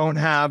don't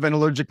have an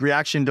allergic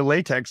reaction to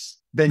latex,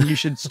 then you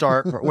should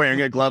start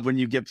wearing a glove when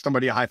you give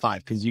somebody a high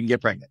five because you can get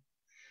pregnant.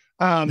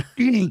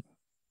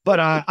 But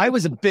I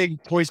was a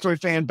big Toy Story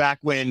fan back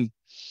when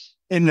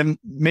in the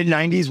mid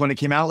 90s when it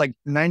came out, like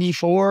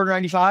 94,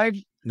 95.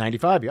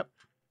 95, yep.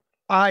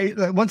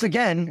 Once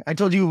again, I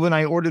told you when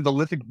I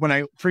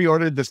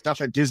pre-ordered the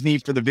stuff at Disney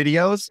for the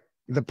videos,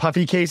 the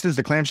puffy cases,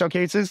 the clamshell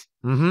cases,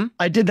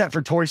 I did that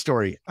for Toy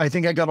Story. I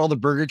think I got all the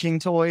Burger King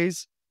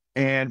toys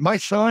and my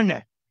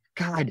son,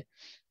 God,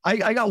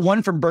 I got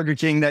one from Burger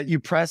King that you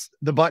press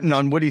the button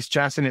on Woody's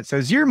chest and it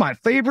says, "You're my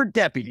favorite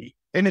deputy."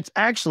 And it's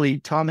actually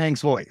Tom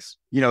Hanks' voice.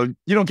 You know,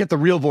 you don't get the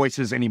real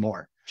voices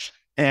anymore.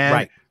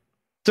 And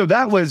so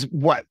that was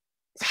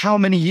how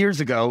many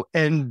years ago?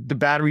 And the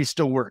battery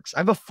still works. I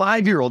have a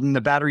 5-year-old and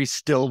the battery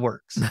still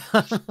works.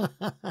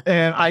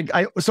 And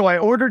so I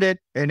ordered it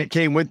and it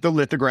came with the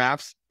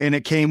lithographs and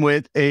it came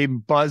with a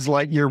Buzz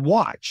Lightyear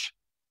watch.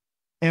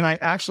 And I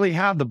actually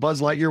have the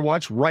Buzz Lightyear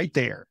watch right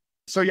there.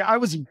 So yeah, I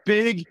was a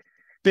big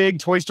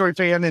Toy Story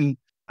fan. And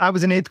I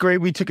was in 8th grade.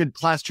 We took a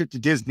class trip to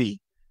Disney.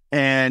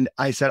 And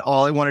I said,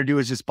 all I want to do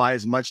is just buy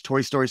as much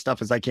Toy Story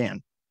stuff as I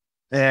can.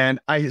 And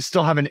I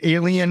still have an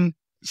alien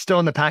still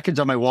in the package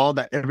on my wall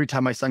that every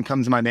time my son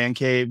comes in my man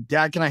cave,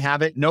 "Dad, can I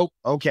have it?" "Nope."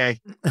 "Okay."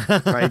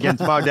 Right again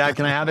tomorrow, "Dad,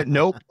 can I have it?"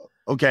 "Nope."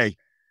 "Okay."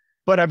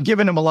 But I've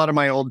given him a lot of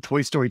my old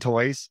Toy Story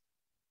toys,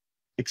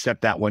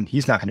 except that one.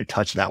 He's not going to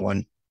touch that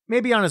one.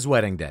 Maybe on his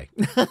wedding day.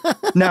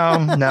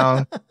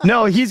 No.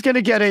 He's going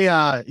to get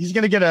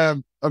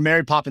a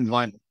Mary Poppins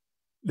vinyl.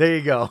 There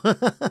you go.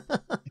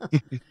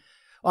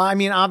 Well, I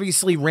mean,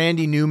 obviously,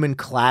 Randy Newman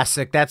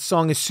classic. That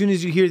song, as soon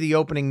as you hear the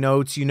opening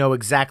notes, you know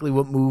exactly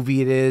what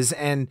movie it is.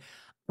 And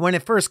when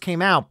it first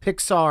came out,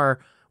 Pixar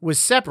was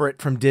separate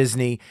from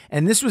Disney.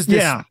 And this was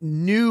this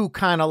new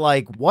kind of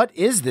like, what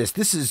is this?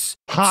 This is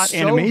hot so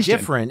animation.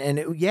 Different. And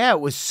it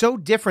was so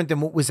different than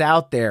what was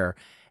out there.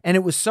 And it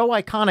was so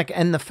iconic.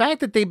 And the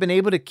fact that they've been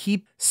able to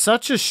keep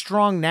such a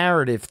strong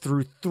narrative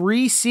through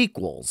 3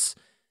 sequels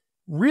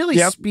really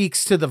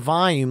speaks to the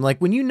volume. Like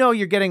when you know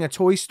you're getting a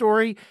Toy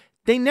Story,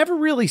 they never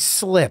really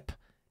slip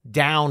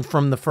down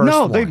from the first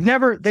one. They've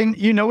never,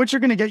 you know what you're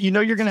going to get. You know,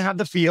 you're going to have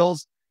the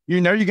feels, you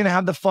know, you're going to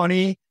have the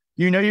funny,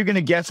 you know, you're going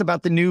to guess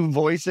about the new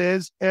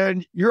voices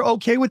and you're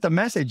okay with the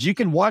message. You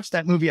can watch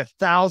that movie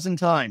 1,000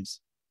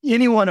 times,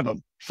 any one of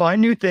them,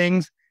 find new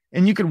things,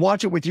 and you can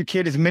watch it with your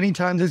kid as many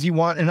times as you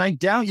want. And I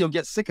doubt you'll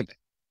get sick of it.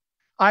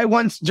 I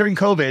once during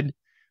COVID,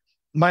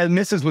 my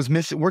missus was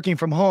working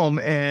from home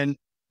and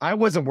I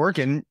wasn't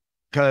working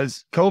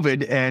because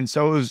COVID. And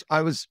so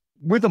I was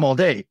with them all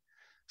day.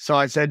 So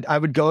I said, I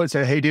would go and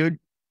say, "Hey, dude,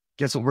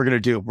 guess what we're going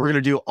to do? We're going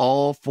to do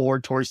all 4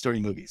 Toy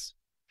Story movies."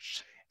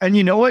 And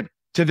you know what?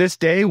 To this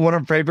day, one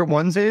of our favorite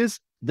ones is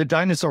the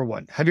dinosaur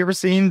one. Have you ever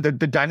seen the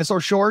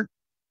dinosaur short?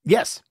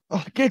 Yes.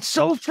 Oh, it's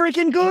so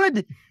freaking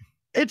good.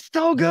 It's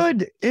so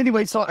good.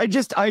 Anyway, so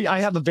I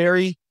have a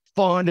very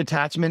fond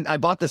attachment. I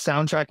bought the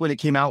soundtrack when it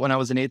came out when I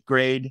was in 8th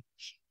grade.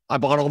 I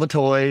bought all the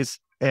toys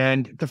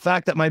and the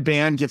fact that my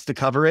band gets to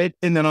cover it.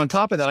 And then on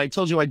top of that, I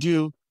told you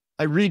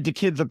I read to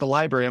kids at the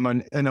library. I'm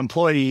an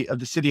employee of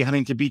the city of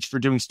Huntington Beach for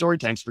doing story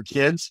times for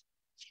kids.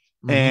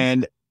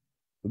 And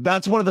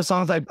that's one of the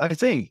songs I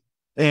sing.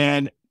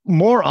 And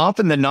more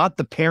often than not,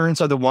 the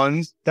parents are the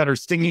ones that are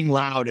singing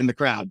loud in the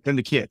crowd than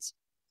the kids.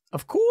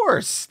 Of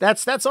course.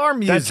 That's our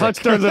music. That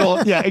touched their little,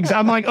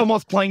 I'm like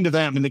almost playing to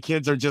them. And the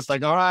kids are just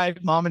like, "All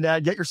right, Mom and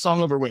Dad, get your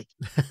song over with."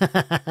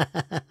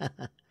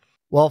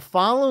 Well,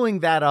 following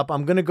that up,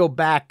 I'm going to go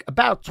back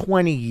about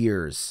 20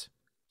 years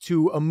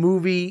to a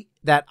movie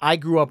that I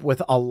grew up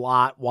with a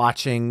lot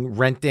watching,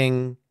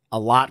 renting a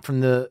lot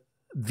from the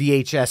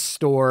VHS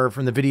store,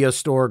 from the video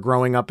store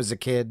growing up as a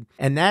kid.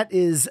 And that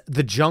is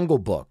The Jungle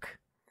Book.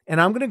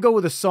 And I'm going to go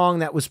with a song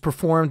that was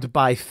performed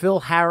by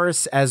Phil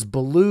Harris as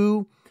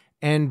Baloo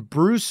and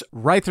Bruce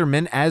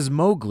Reitherman as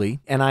Mowgli.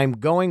 And I'm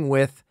going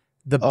with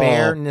The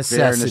Bare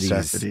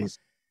Necessities.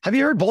 Have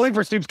you heard Bowling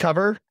for Soup's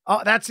cover?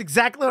 Oh, that's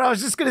exactly what I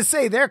was just going to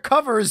say. Their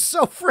cover is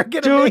so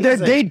friggin' amazing. Dude,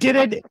 they did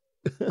it.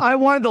 I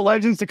wanted the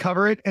Legends to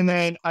cover it, and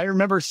then I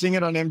remember seeing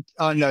it on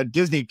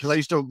Disney because I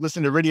used to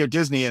listen to Radio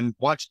Disney and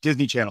watch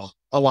Disney Channel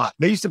a lot.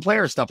 They used to play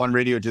our stuff on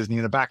Radio Disney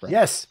in the background.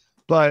 Yes.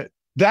 But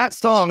that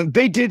song,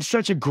 they did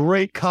such a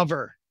great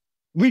cover.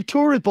 We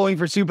toured with Bowling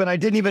for Soup, and I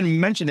didn't even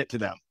mention it to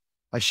them.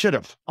 I should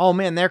have. Oh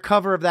man, their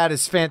cover of that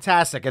is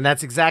fantastic. And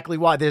that's exactly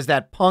why there's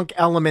that punk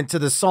element to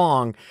the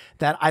song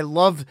that I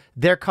love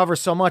their cover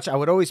so much. I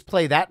would always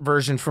play that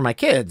version for my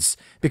kids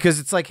because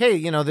it's like, hey,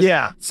 you know,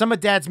 some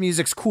of Dad's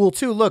music's cool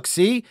too. Look,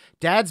 see,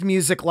 Dad's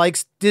music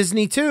likes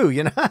Disney too,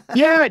 you know?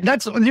 Yeah,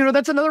 that's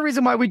another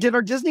reason why we did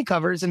our Disney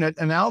covers in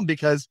an album,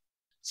 because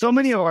so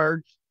many of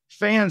our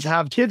fans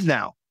have kids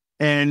now.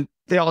 And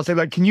they all say,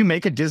 like, can you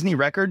make a Disney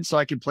record so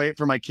I can play it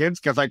for my kids?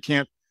 Because I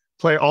can't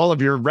play all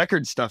of your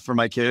record stuff for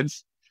my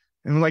kids.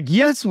 And we're like,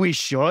 yes, we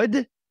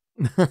should.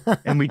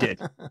 And we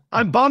did.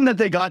 I'm bummed that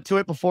they got to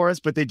it before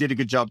us, but they did a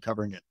good job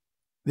covering it.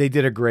 They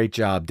did a great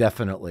job,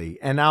 definitely.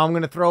 And now I'm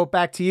going to throw it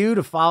back to you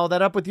to follow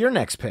that up with your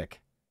next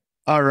pick.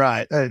 All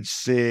right. Let's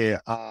see.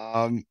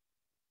 All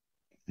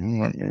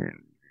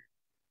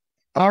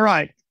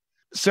right.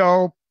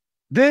 So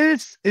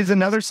this is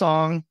another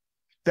song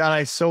that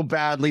I so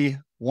badly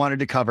wanted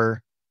to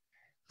cover.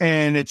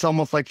 And it's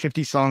almost like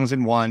 50 songs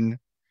in one.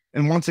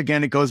 And once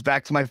again, it goes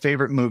back to my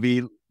favorite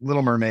movie,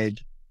 Little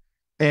Mermaid.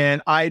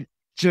 And I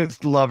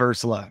just love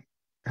Ursula.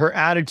 Her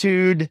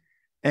attitude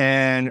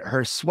and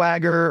her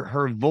swagger,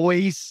 her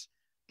voice.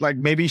 Like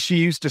maybe she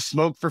used to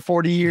smoke for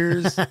 40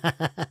 years.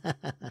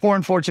 Poor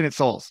Unfortunate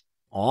Souls.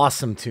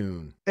 Awesome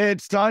tune.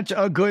 It's such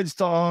a good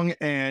song.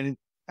 And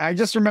I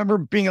just remember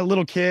being a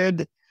little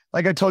kid.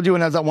 Like I told you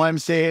when I was at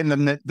YMCA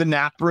in the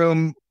nap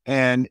room.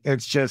 And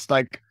it's just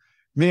like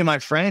me and my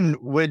friend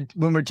would,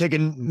 when we're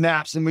taking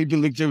naps and we'd be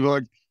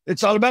like,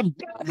 it's all about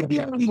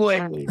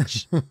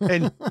language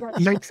and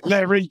makes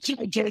leverage,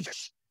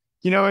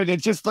 you know, and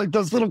it's just like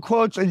those little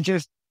quotes and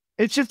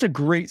it's just a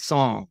great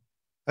song,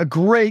 a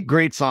great,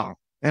 great song.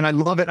 And I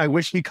love it. I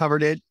wish we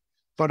covered it,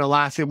 but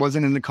alas, it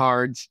wasn't in the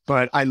cards,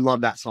 but I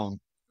love that song.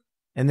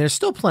 And there's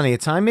still plenty of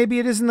time. Maybe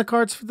it is in the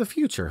cards for the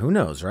future. Who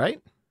knows,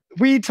 right?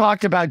 We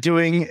talked about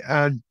doing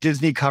a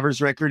Disney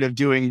covers record of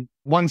doing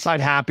one side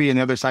happy and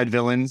the other side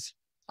villains.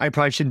 I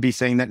probably shouldn't be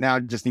saying that now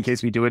just in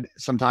case we do it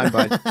sometime,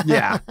 but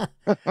yeah.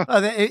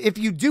 If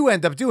you do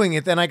end up doing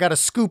it, then I got a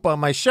scoop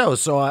on my show,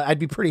 so I'd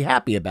be pretty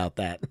happy about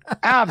that.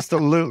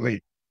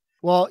 Absolutely.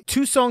 Well,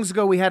 2 songs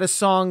ago, we had a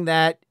song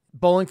that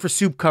Bowling for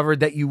Soup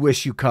covered that you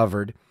wish you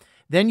covered.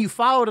 Then you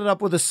followed it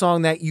up with a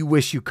song that you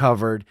wish you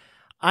covered.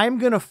 I'm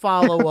going to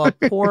follow up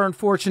Poor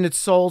Unfortunate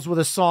Souls with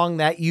a song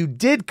that you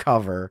did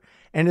cover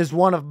and is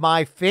one of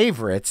my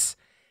favorites.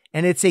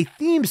 And it's a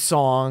theme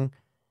song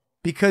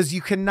because you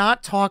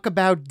cannot talk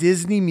about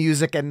Disney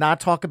music and not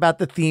talk about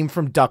the theme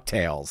from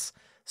DuckTales.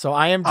 So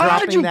I am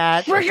dropping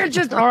that.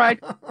 All right.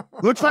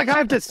 Looks like I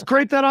have to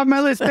scrape that off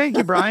my list. Thank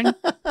you, Brian.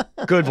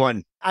 Good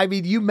one. I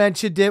mean, you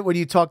mentioned it when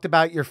you talked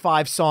about your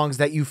 5 songs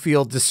that you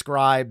feel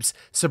describes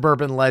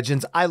Suburban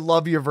Legends. I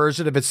love your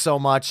version of it so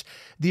much.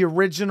 The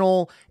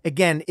original,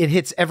 again, it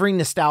hits every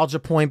nostalgia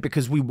point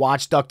because we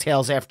watched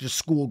DuckTales after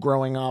school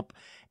growing up.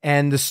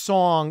 And the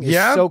song is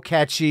so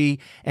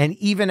catchy. And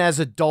even as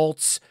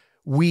adults,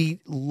 we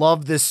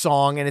love this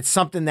song, and it's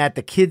something that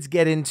the kids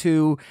get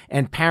into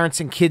and parents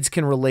and kids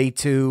can relate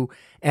to.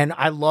 And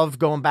I love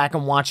going back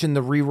and watching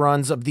the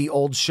reruns of the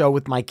old show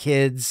with my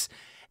kids.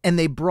 And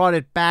they brought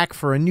it back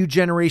for a new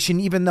generation,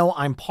 even though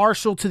I'm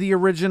partial to the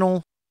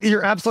original.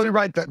 You're absolutely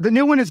right. The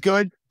new one is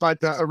good,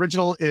 but the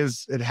original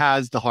it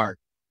has the heart.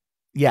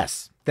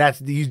 Yes,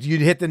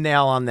 you'd hit the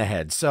nail on the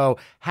head. So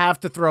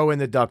have to throw in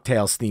the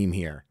DuckTales theme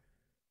here.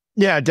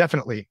 Yeah,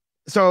 definitely.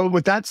 So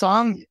with that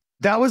song,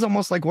 that was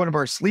almost like one of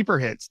our sleeper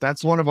hits.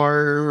 That's one of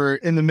our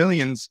in the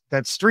millions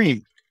that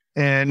streamed.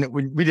 And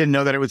we didn't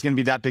know that it was going to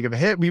be that big of a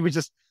hit. We would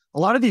just, a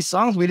lot of these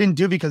songs we didn't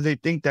do because they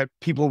think that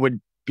people would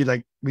be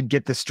like, we'd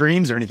get the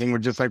streams or anything. We're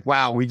just like,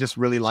 wow, we just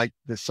really like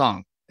this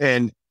song.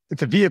 And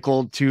it's a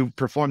vehicle to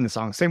perform the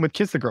song. Same with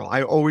Kiss the Girl.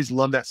 I always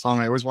loved that song.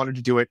 I always wanted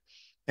to do it.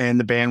 And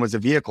the band was a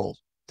vehicle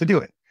to do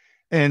it.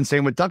 And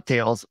same with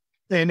DuckTales.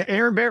 And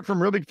Aaron Barrett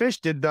from Real Big Fish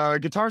did the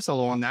guitar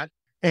solo on that.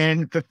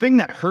 And the thing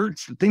that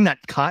hurts, the thing that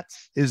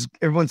cuts is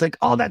everyone's like,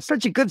 oh, that's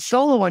such a good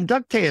solo on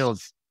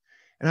DuckTales.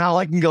 And all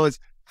I can go is,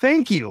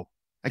 thank you.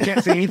 I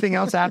can't say anything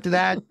else after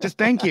that. Just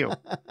thank you.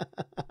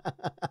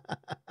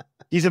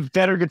 He's a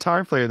better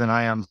guitar player than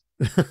I am.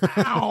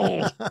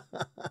 Ow.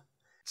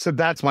 So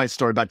that's my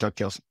story about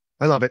DuckTales.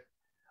 I love it.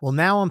 Well,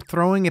 now I'm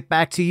throwing it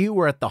back to you.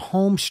 We're at the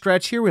home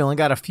stretch here. We only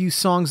got a few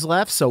songs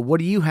left. So what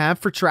do you have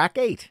for track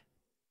 8?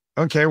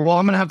 Okay, well,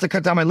 I'm going to have to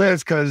cut down my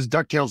list because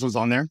DuckTales was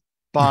on there.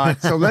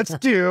 But so let's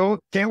do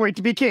Can't Wait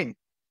to Be King.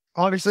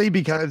 Obviously,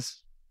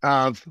 because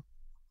of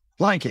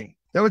Lion King.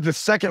 That was the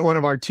second one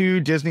of our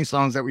 2 Disney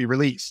songs that we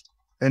released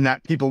and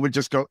that people would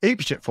just go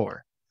apeshit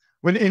for.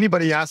 When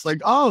anybody asks,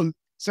 like, oh,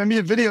 send me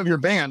a video of your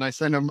band, I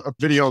send them a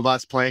video of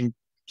us playing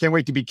Can't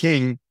Wait to Be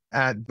King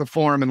at the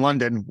Forum in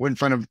London in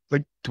front of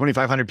like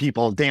 2,500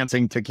 people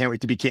dancing to Can't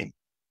Wait to Be King.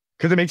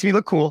 Because it makes me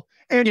look cool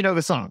and you know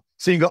the song.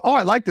 So you go, oh,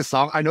 I like this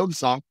song. I know the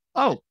song.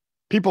 Oh,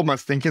 people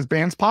must think his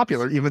band's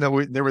popular, even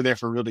though they were there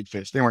for Real Big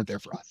Fish. They weren't there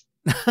for us.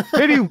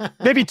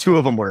 Maybe two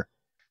of them were.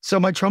 So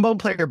my trombone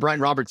player, Brian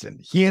Robertson,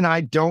 he and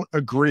I don't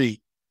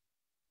agree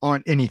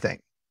on anything.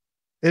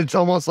 It's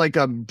almost like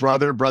a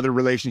brother-brother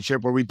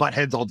relationship where we butt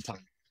heads all the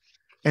time.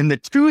 And the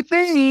two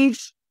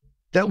things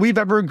that we've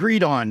ever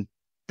agreed on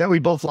that we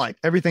both like,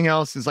 everything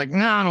else is like,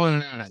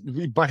 no,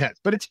 we butt heads.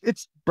 But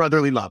it's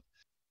brotherly love.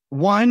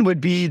 One would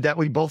be that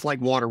we both like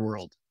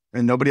Waterworld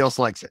and nobody else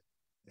likes it.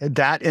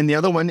 And the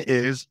other one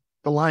is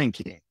The Lion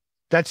King.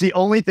 That's the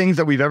only things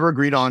that we've ever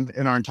agreed on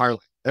in our entire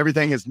life.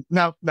 Everything is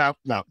no.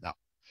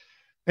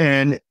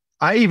 And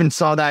I even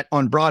saw that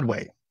on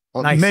Broadway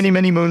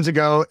many moons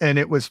ago, and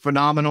it was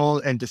phenomenal.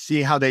 And to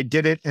see how they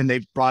did it, and they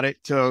brought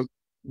it to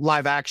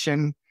live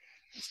action,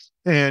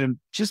 and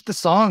just the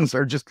songs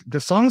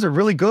are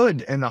really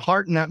good, and the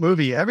heart in that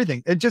movie,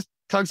 everything, it just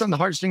tugs on the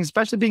heartstrings,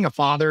 especially being a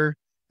father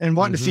and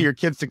wanting to see your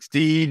kids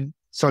succeed.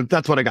 So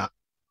that's what I got.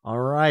 All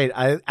right.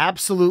 I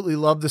absolutely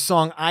love the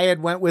song. I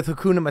had went with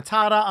Hakuna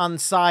Matata on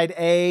side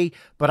A,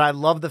 but I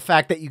love the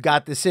fact that you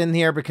got this in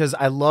here because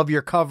I love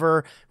your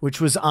cover,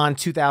 which was on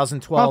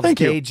 2012's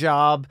Day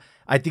Job.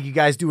 I think you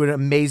guys do an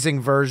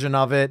amazing version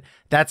of it.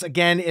 That's,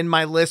 again, in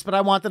my list, but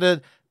I wanted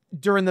to,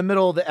 during the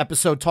middle of the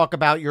episode, talk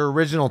about your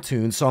original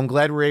tune, so I'm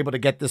glad we're able to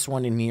get this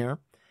one in here.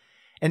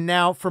 And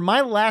now, for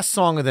my last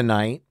song of the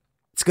night,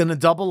 it's going to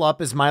double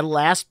up as my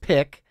last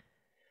pick,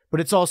 but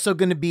it's also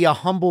going to be a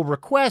humble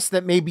request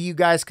that maybe you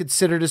guys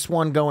consider this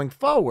one going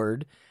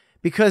forward,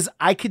 because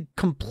I could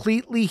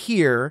completely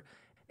hear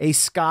a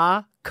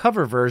ska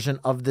cover version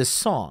of this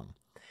song.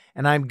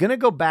 And I'm going to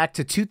go back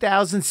to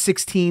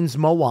 2016's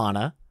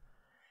Moana,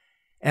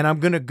 and I'm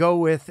going to go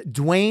with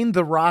Dwayne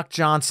 "The Rock"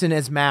 Johnson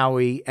as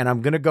Maui, and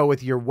I'm going to go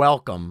with You're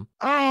Welcome.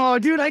 Oh,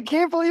 dude, I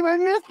can't believe I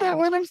missed that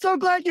one. I'm so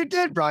glad you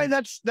did, Brian.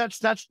 That's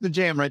the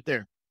jam right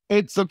there.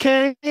 It's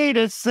okay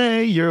to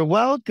say you're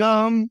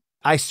welcome.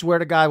 I swear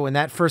to God, when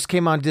that first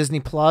came on Disney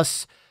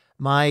Plus,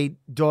 my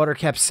daughter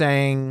kept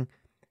saying,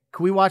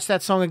 "Can we watch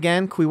that song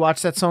again? Can we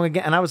watch that song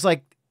again?" And I was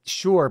like,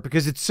 sure,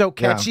 because it's so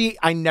catchy. Yeah.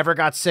 I never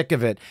got sick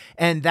of it.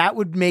 And that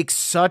would make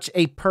such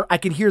a I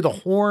can hear the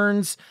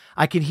horns.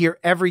 I can hear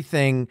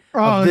everything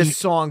of this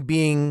song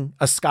being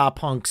a ska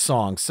punk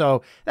song.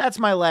 So that's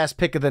my last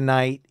pick of the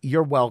night.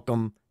 You're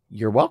welcome.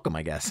 You're welcome,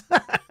 I guess.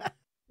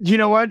 You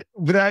know what?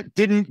 That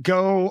didn't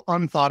go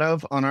unthought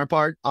of on our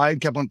part. I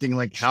kept on thinking,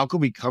 like, how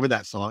could we cover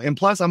that song? And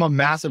plus, I'm a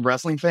massive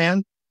wrestling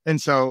fan. And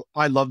so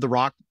I love The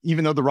Rock,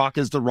 even though The Rock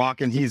is The Rock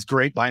and he's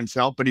great by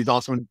himself, but he's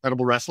also an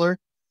incredible wrestler.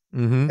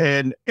 Mm-hmm.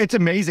 And it's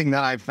amazing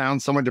that I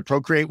found someone to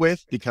procreate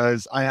with,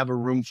 because I have a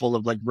room full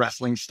of like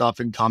wrestling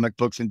stuff and comic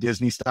books and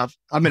Disney stuff.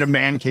 I'm in a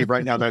man cave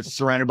right now that's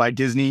surrounded by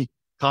Disney,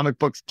 comic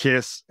books,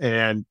 Kiss,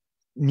 and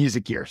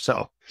music gear.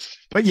 So,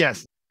 but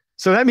yes.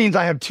 So that means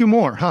I have two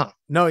more, huh?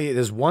 No,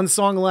 there's one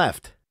song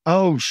left.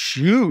 Oh,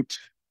 shoot.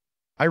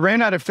 I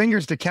ran out of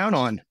fingers to count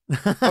on.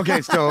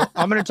 Okay, so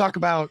I'm going to talk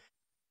about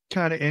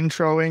kind of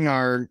introing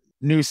our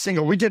new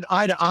single. We did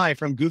Eye to Eye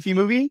from Goofy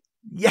Movie.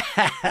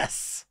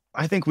 Yes.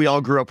 I think we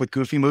all grew up with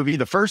Goofy Movie,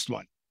 the first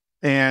one.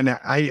 And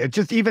I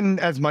just, even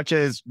as much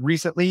as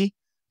recently,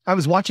 I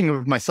was watching it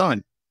with my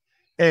son.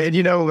 And,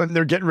 you know, when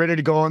they're getting ready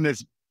to go on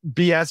this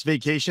BS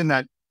vacation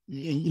that,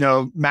 you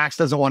know, Max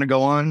doesn't want to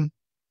go on.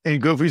 And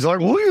Goofy's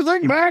like, "What do you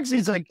think, Max?"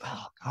 He's like,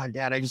 "Oh, God,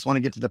 Dad, I just want to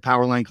get to the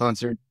Powerline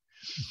concert."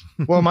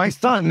 Well, my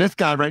son, this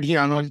guy right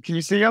here, can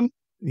you see him?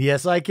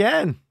 Yes, I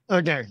can.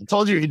 Okay. I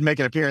told you he'd make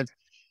an appearance.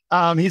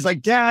 He's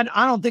like, "Dad,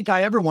 I don't think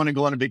I ever want to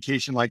go on a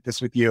vacation like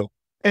this with you."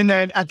 And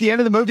then at the end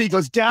of the movie, he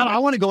goes, "Dad, I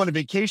want to go on a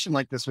vacation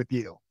like this with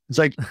you." It's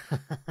like,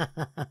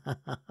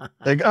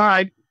 all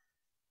right,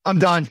 I'm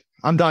done.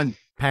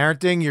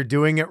 Parenting, you're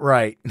doing it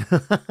right.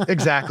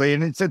 Exactly.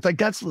 And it's like,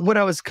 that's what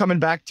I was coming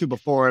back to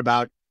before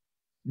about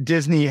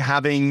Disney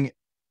having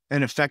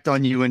an effect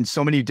on you in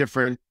so many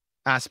different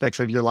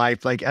aspects of your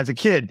life. Like as a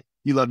kid,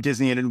 you love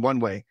Disney in one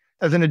way.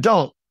 As an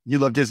adult, you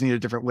love Disney in a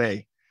different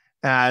way.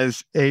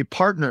 As a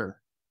partner,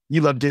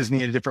 you love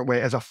Disney in a different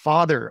way. As a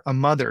father, a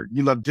mother,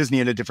 you love Disney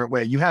in a different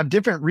way. You have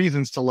different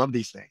reasons to love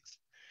these things.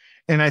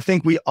 And I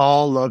think we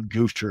all love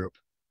Goof Troop.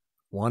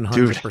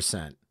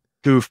 100%.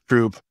 Goof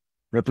Troop.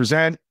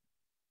 Represent.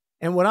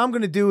 And what I'm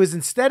going to do is,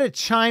 instead of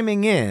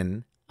chiming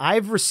in,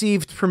 I've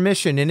received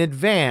permission in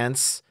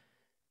advance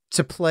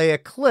to play a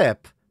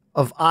clip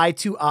of Eye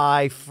to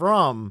Eye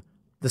from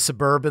the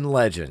Suburban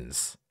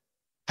Legends.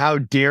 How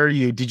dare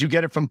you? Did you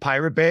get it from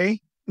Pirate Bay?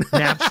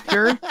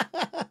 Napster?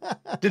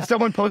 Did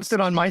someone post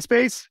it on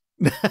MySpace?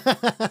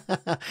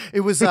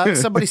 It was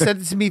somebody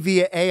sent it to me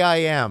via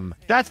AIM.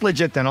 That's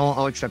legit then.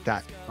 I'll accept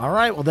that. All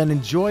right, well then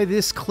enjoy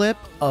this clip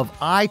of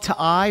Eye to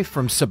Eye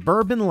from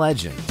Suburban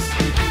Legends.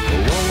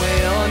 One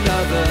way or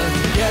another,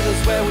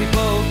 together's where we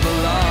both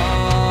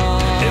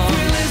belong. If we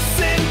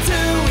listen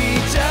to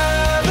each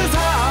other's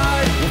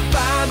heart, we'll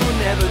find we're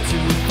never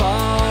too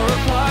far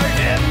apart.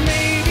 And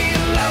maybe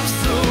love's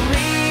the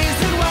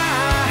reason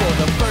why, for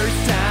the first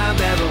time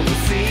ever,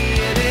 we're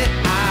seeing it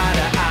eye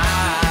to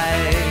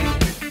eye.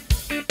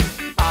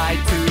 Eye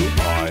to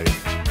eye.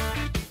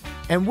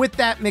 And with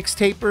that,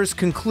 Mixtapers,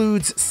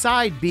 concludes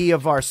Side B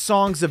of our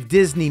Songs of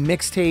Disney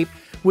mixtape,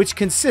 which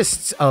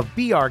consists of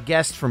Be Our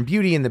Guest from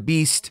Beauty and the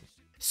Beast,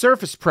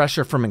 Surface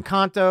Pressure from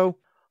Encanto,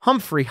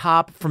 Humphrey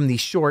Hop from the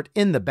short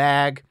In the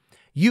Bag,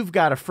 You've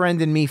Got a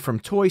Friend in Me from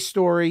Toy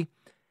Story,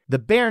 The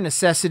Bare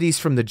Necessities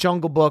from The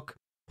Jungle Book,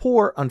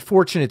 Poor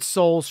Unfortunate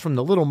Souls from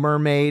The Little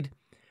Mermaid,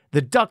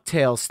 the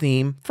DuckTales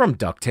theme from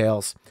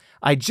DuckTales,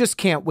 I Just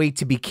Can't Wait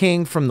to Be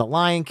King from The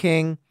Lion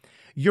King,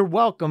 You're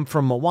Welcome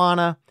from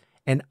Moana,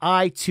 and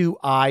Eye to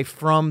Eye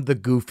from The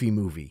Goofy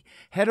Movie.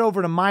 Head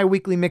over to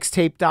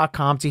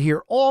myweeklymixtape.com to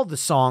hear all the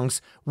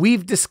songs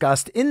we've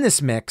discussed in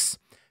this mix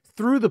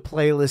through the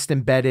playlist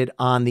embedded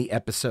on the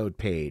episode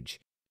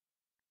page.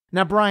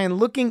 Now, Brian,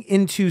 looking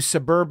into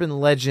Suburban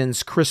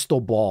Legends'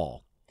 crystal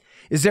ball,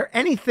 is there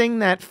anything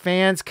that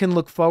fans can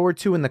look forward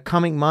to in the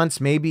coming months?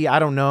 Maybe, I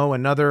don't know,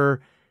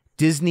 another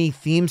Disney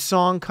theme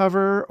song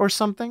cover or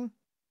something?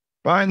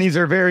 Brian, these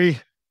are very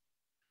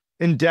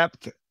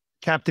in-depth,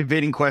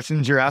 captivating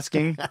questions you're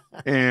asking.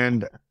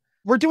 And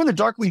we're doing the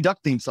Darkwing Duck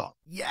theme song.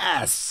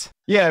 Yes.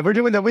 Yeah, we're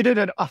doing that. We did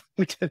it. I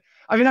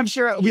mean, I'm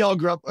sure we all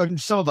grew up,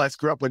 some of us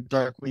grew up with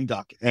Darkwing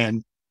Duck,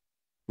 and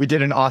we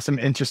did an awesome,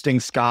 interesting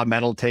ska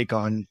metal take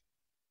on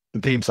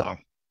the theme song.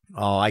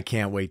 Oh, I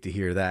can't wait to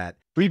hear that.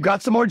 We've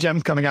got some more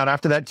gems coming out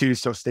after that too,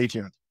 so stay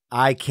tuned.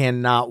 I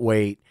cannot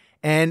wait.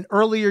 And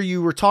earlier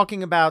you were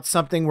talking about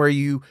something where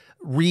you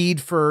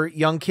read for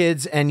young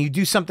kids and you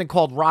do something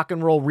called rock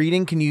and roll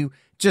reading. Can you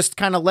just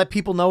kind of let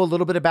people know a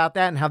little bit about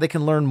that and how they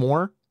can learn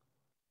more?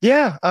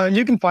 Yeah,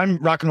 you can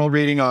find rock and roll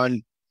reading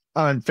on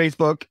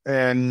Facebook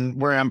and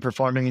where I'm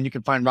performing, and you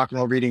can find rock and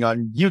roll reading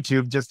on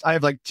YouTube. I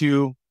have like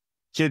 2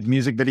 kids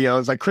music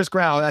videos. Like Chris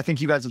Grau, I think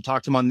you guys have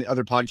talked to him on the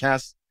other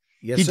podcasts.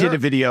 Yes, he sir. did a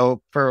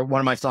video for one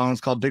of my songs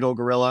called Big Ol'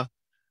 Gorilla.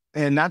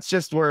 And that's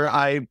just where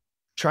I'm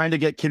trying to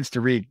get kids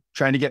to read,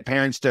 trying to get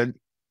parents to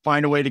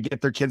find a way to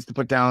get their kids to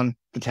put down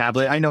the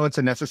tablet. I know it's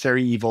a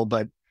necessary evil,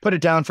 but put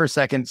it down for a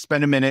second,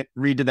 spend a minute,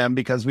 read to them,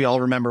 because we all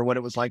remember what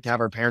it was like to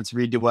have our parents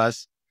read to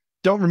us.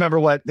 Don't remember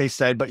what they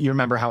said, but you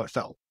remember how it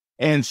felt.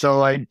 And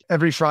so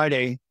every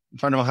Friday in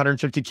front of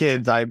 150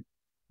 kids, I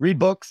read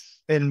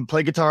books and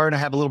play guitar, and I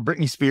have a little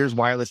Britney Spears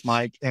wireless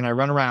mic, and I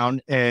run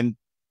around and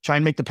try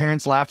and make the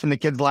parents laugh and the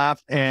kids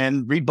laugh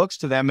and read books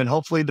to them. And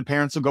hopefully the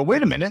parents will go,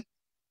 wait a minute,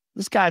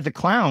 this guy's a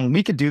clown.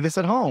 We could do this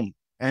at home.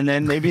 And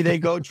then maybe they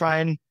go try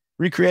and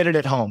recreate it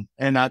at home.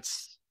 And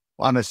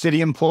I'm a city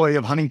employee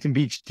of Huntington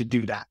Beach to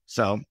do that.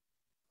 So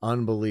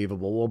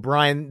unbelievable. Well,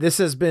 Brian, this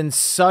has been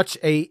such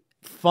a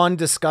fun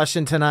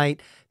discussion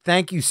tonight.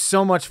 Thank you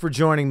so much for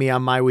joining me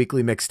on My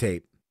Weekly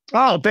Mixtape.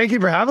 Oh, thank you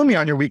for having me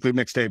on your weekly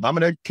mixtape. I'm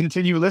going to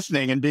continue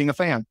listening and being a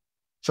fan.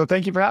 So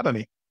thank you for having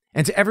me.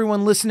 And to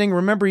everyone listening,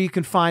 remember you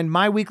can find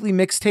My Weekly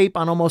Mixtape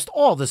on almost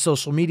all the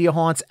social media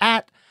haunts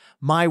at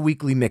My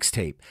Weekly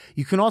Mixtape.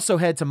 You can also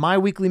head to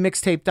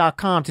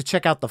myweeklymixtape.com to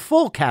check out the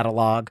full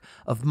catalog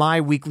of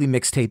My Weekly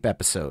Mixtape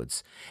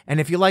episodes. And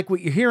if you like what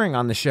you're hearing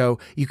on the show,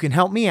 you can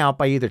help me out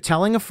by either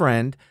telling a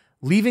friend,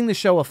 leaving the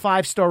show a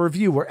 5-star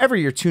review wherever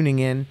you're tuning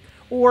in,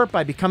 or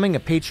by becoming a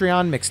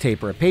Patreon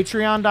mixtaper at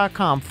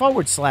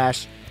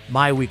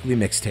patreon.com/My Weekly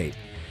Mixtape.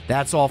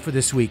 That's all for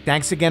this week.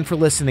 Thanks again for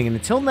listening, and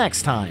until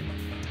next time,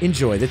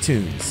 enjoy the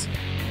tunes.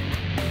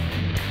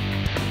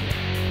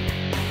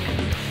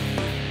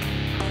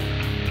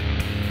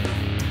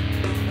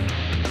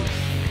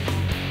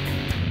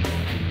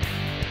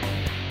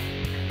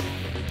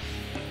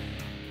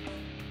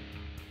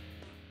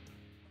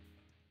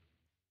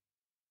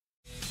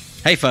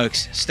 Hey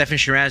folks, Stefan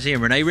Shirazi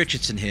and Renee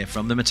Richardson here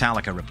from the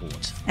Metallica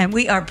Report. And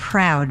we are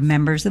proud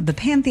members of the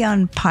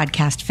Pantheon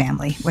podcast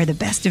family, where the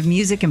best of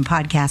music and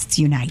podcasts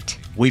unite.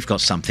 We've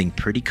got something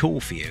pretty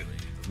cool for you.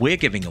 We're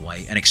giving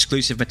away an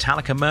exclusive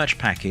Metallica merch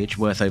package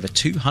worth over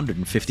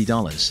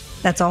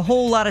 $250. That's a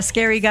whole lot of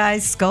Scary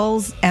Guys,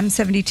 skulls,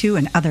 M72,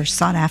 and other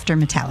sought-after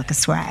Metallica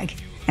swag.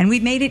 And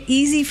we've made it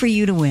easy for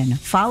you to win.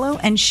 Follow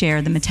and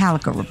share the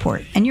Metallica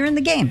Report, and you're in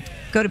the game.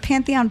 Go to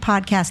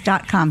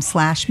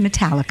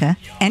pantheonpodcast.com/Metallica,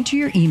 enter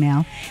your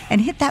email,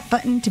 and hit that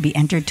button to be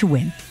entered to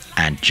win.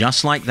 And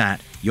just like that,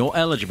 you're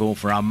eligible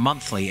for our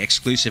monthly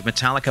exclusive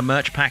Metallica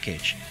merch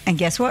package. And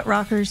guess what,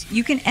 rockers?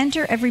 You can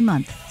enter every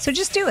month, so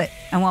just do it.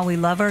 And while we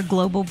love our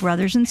global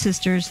brothers and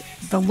sisters,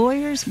 the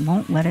lawyers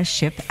won't let us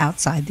ship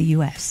outside the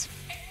U.S.